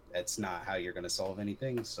me. That's not how you're going to solve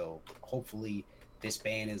anything. So hopefully this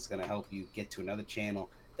ban is going to help you get to another channel.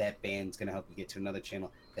 That band's going to help you get to another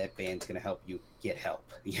channel. That band's going to help you get help.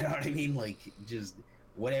 You know what I mean? Like, just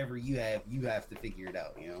whatever you have to figure it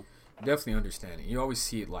out, Definitely understanding. You always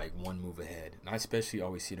see it like one move ahead. And I especially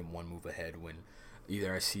always see them one move ahead when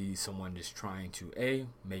either I see someone just trying to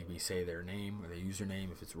make me say their name or their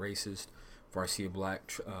username if it's racist. If I see a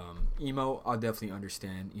black emo, I'll definitely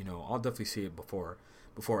understand. I'll definitely see it before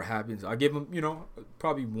it happens. I'll give them,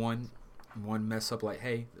 probably one mess up, like,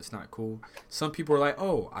 hey, that's not cool. Some people are like,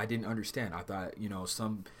 oh, I didn't understand. I thought,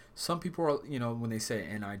 some people are, when they say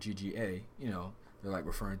Nigga, they're like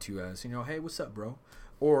referring to you as, hey, what's up, bro?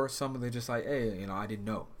 Or some of them just like, hey, I didn't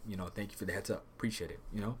know. Thank you for the heads up. Appreciate it,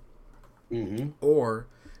 Or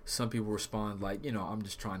some people respond like, I'm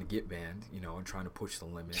just trying to get banned, and trying to push the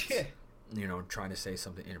limits. Yeah. Trying to say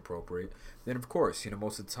something inappropriate. Then, of course,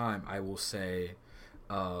 most of the time I will say,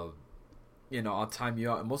 I'll time you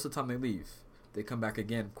out. And most of the time they leave. They come back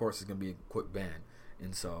again, of course, it's gonna be a quick ban.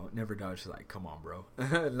 And so Never Dodge is like, come on, bro.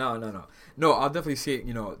 No. I'll definitely see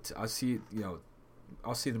it. I'll see it.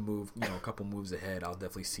 I'll see the move. A couple moves ahead. I'll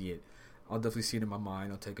definitely see it. I'll definitely see it in my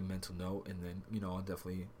mind. I'll take a mental note, and then I'll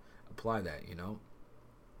definitely apply that.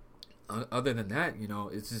 Other than that,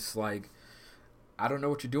 it's just like, I don't know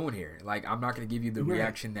what you're doing here. Like, I'm not going to give you the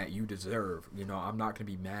reaction that you deserve. I'm not going to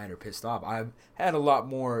be mad or pissed off. I've had a lot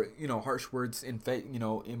more, harsh words in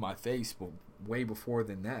my face, but way before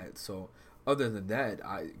than that. So, other than that,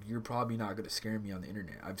 you're probably not going to scare me on the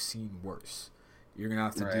internet. I've seen worse. You're gonna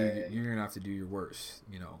have to do your worst.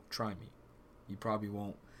 Try me. You probably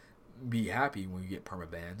won't be happy when you get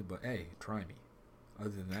permabanned, but hey, try me. Other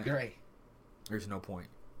than that, there's no point.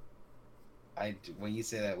 When you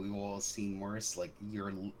say that we've all seen worse, like,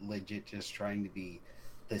 you're legit just trying to be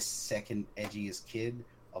the second edgiest kid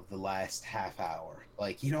of the last half hour.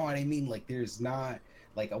 Like, you know what I mean? Like, there's not,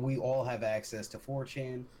 like, we all have access to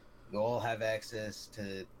 4chan. We all have access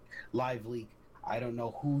to Live Leak. I don't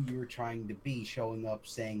know who you're trying to be showing up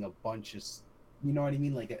saying a bunch of, you know what I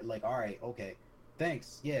mean? Like, all right, okay,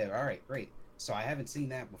 thanks, yeah, all right, great. So I haven't seen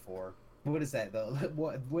that before. What is that?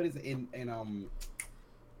 What is it in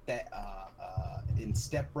in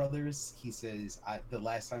Step Brothers? He says, the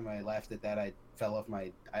last time I laughed at that, I fell off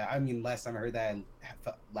my. Last time I heard that,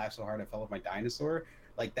 I laughed so hard I fell off my dinosaur.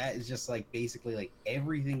 Like, that is just, like, basically, like,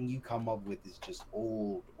 everything you come up with is just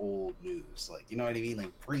old news. Like, you know what I mean?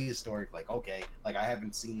 Like, prehistoric. Like, okay, like, I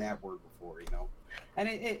haven't seen that word before. And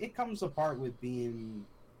it comes apart with being.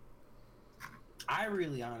 I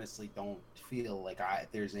really honestly don't feel like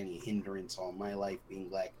there's any hindrance on my life being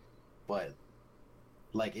black, but,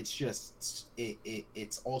 like, it's just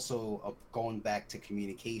it's also going back to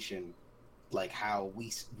communication, like how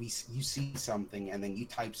you see something and then you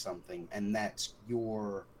type something and that's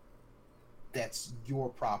your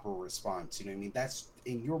proper response. You know what I mean? That's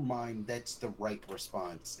in your mind. That's the right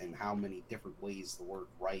response. And how many different ways the word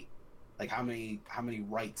right, like how many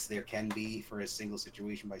rights there can be for a single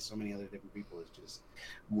situation by so many other different people is just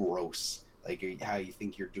gross. Like, how you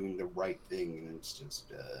think you're doing the right thing and it's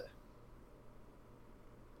just.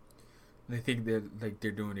 They think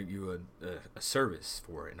they're doing you a service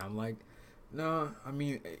for it, and I'm like, no. I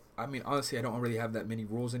mean, honestly, I don't really have that many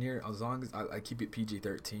rules in here. As long as I keep it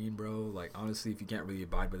PG-13, bro. Like, honestly, if you can't really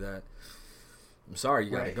abide by that, I'm sorry,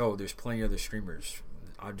 you gotta go. There's plenty of other streamers.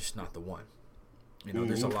 I'm just not the one.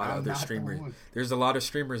 There's a lot of other streamers. There's a lot of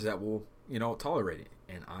streamers that will, tolerate it,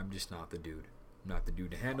 and I'm just not the dude. I'm not the dude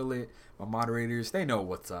to handle it. My moderators, they know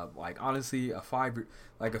what's up. Like, honestly, a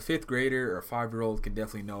 5th grader or a 5-year-old can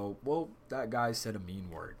definitely know, well, that guy said a mean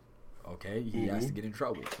word. Okay, he has to get in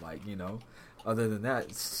trouble. Like, other than that,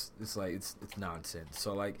 it's like it's nonsense.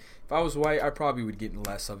 So, like, if I was white, I probably would get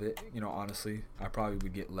less of it. Honestly, I probably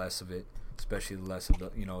would get less of it, especially less of the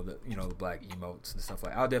the black emotes and stuff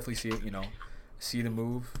like. I'll definitely see it. See the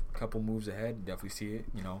move, a couple moves ahead, definitely see it.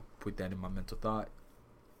 Put that in my mental thought.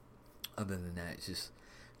 Other than that, it's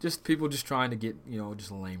just people just trying to get just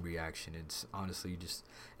a lame reaction. It's honestly just,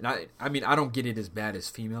 and I don't get it as bad as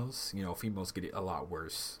females. Females get it a lot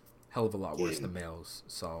worse, hell of a lot worse than males.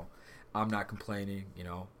 So I'm not complaining.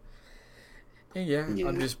 And yeah,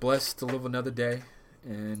 I'm just blessed to live another day.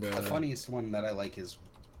 And the funniest one that I like is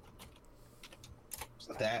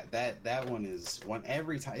that one is one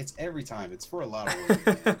every time. It's every time. It's for a lot of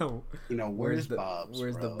reasons. Where's Bob's?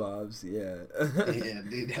 Where's bro? the Bob's? Yeah. Yeah,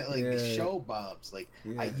 dude. Like, show Bob's. Like,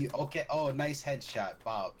 okay. Oh, nice headshot,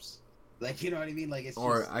 Bob's. Like, you know what I mean? Like, it's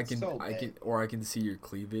or just, I can see your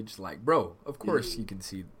cleavage. Like, bro, of course you can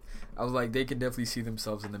see. I was like, they can definitely see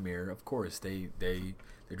themselves in the mirror. Of course, they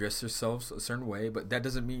dress themselves a certain way, but that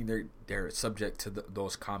doesn't mean they're subject to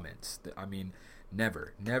those comments. I mean.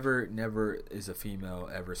 Never is a female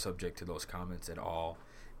ever subject to those comments at all,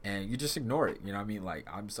 and you just ignore it. You know what I mean? Like,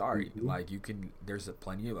 I'm sorry. Like, there's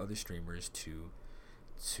plenty of other streamers to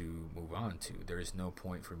move on to. There is no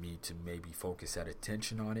point for me to maybe focus that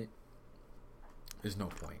attention on it. There's no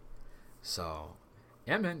point. So,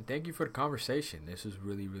 yeah, man. Thank you for the conversation. This was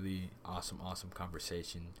really, really awesome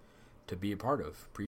conversation to be a part of.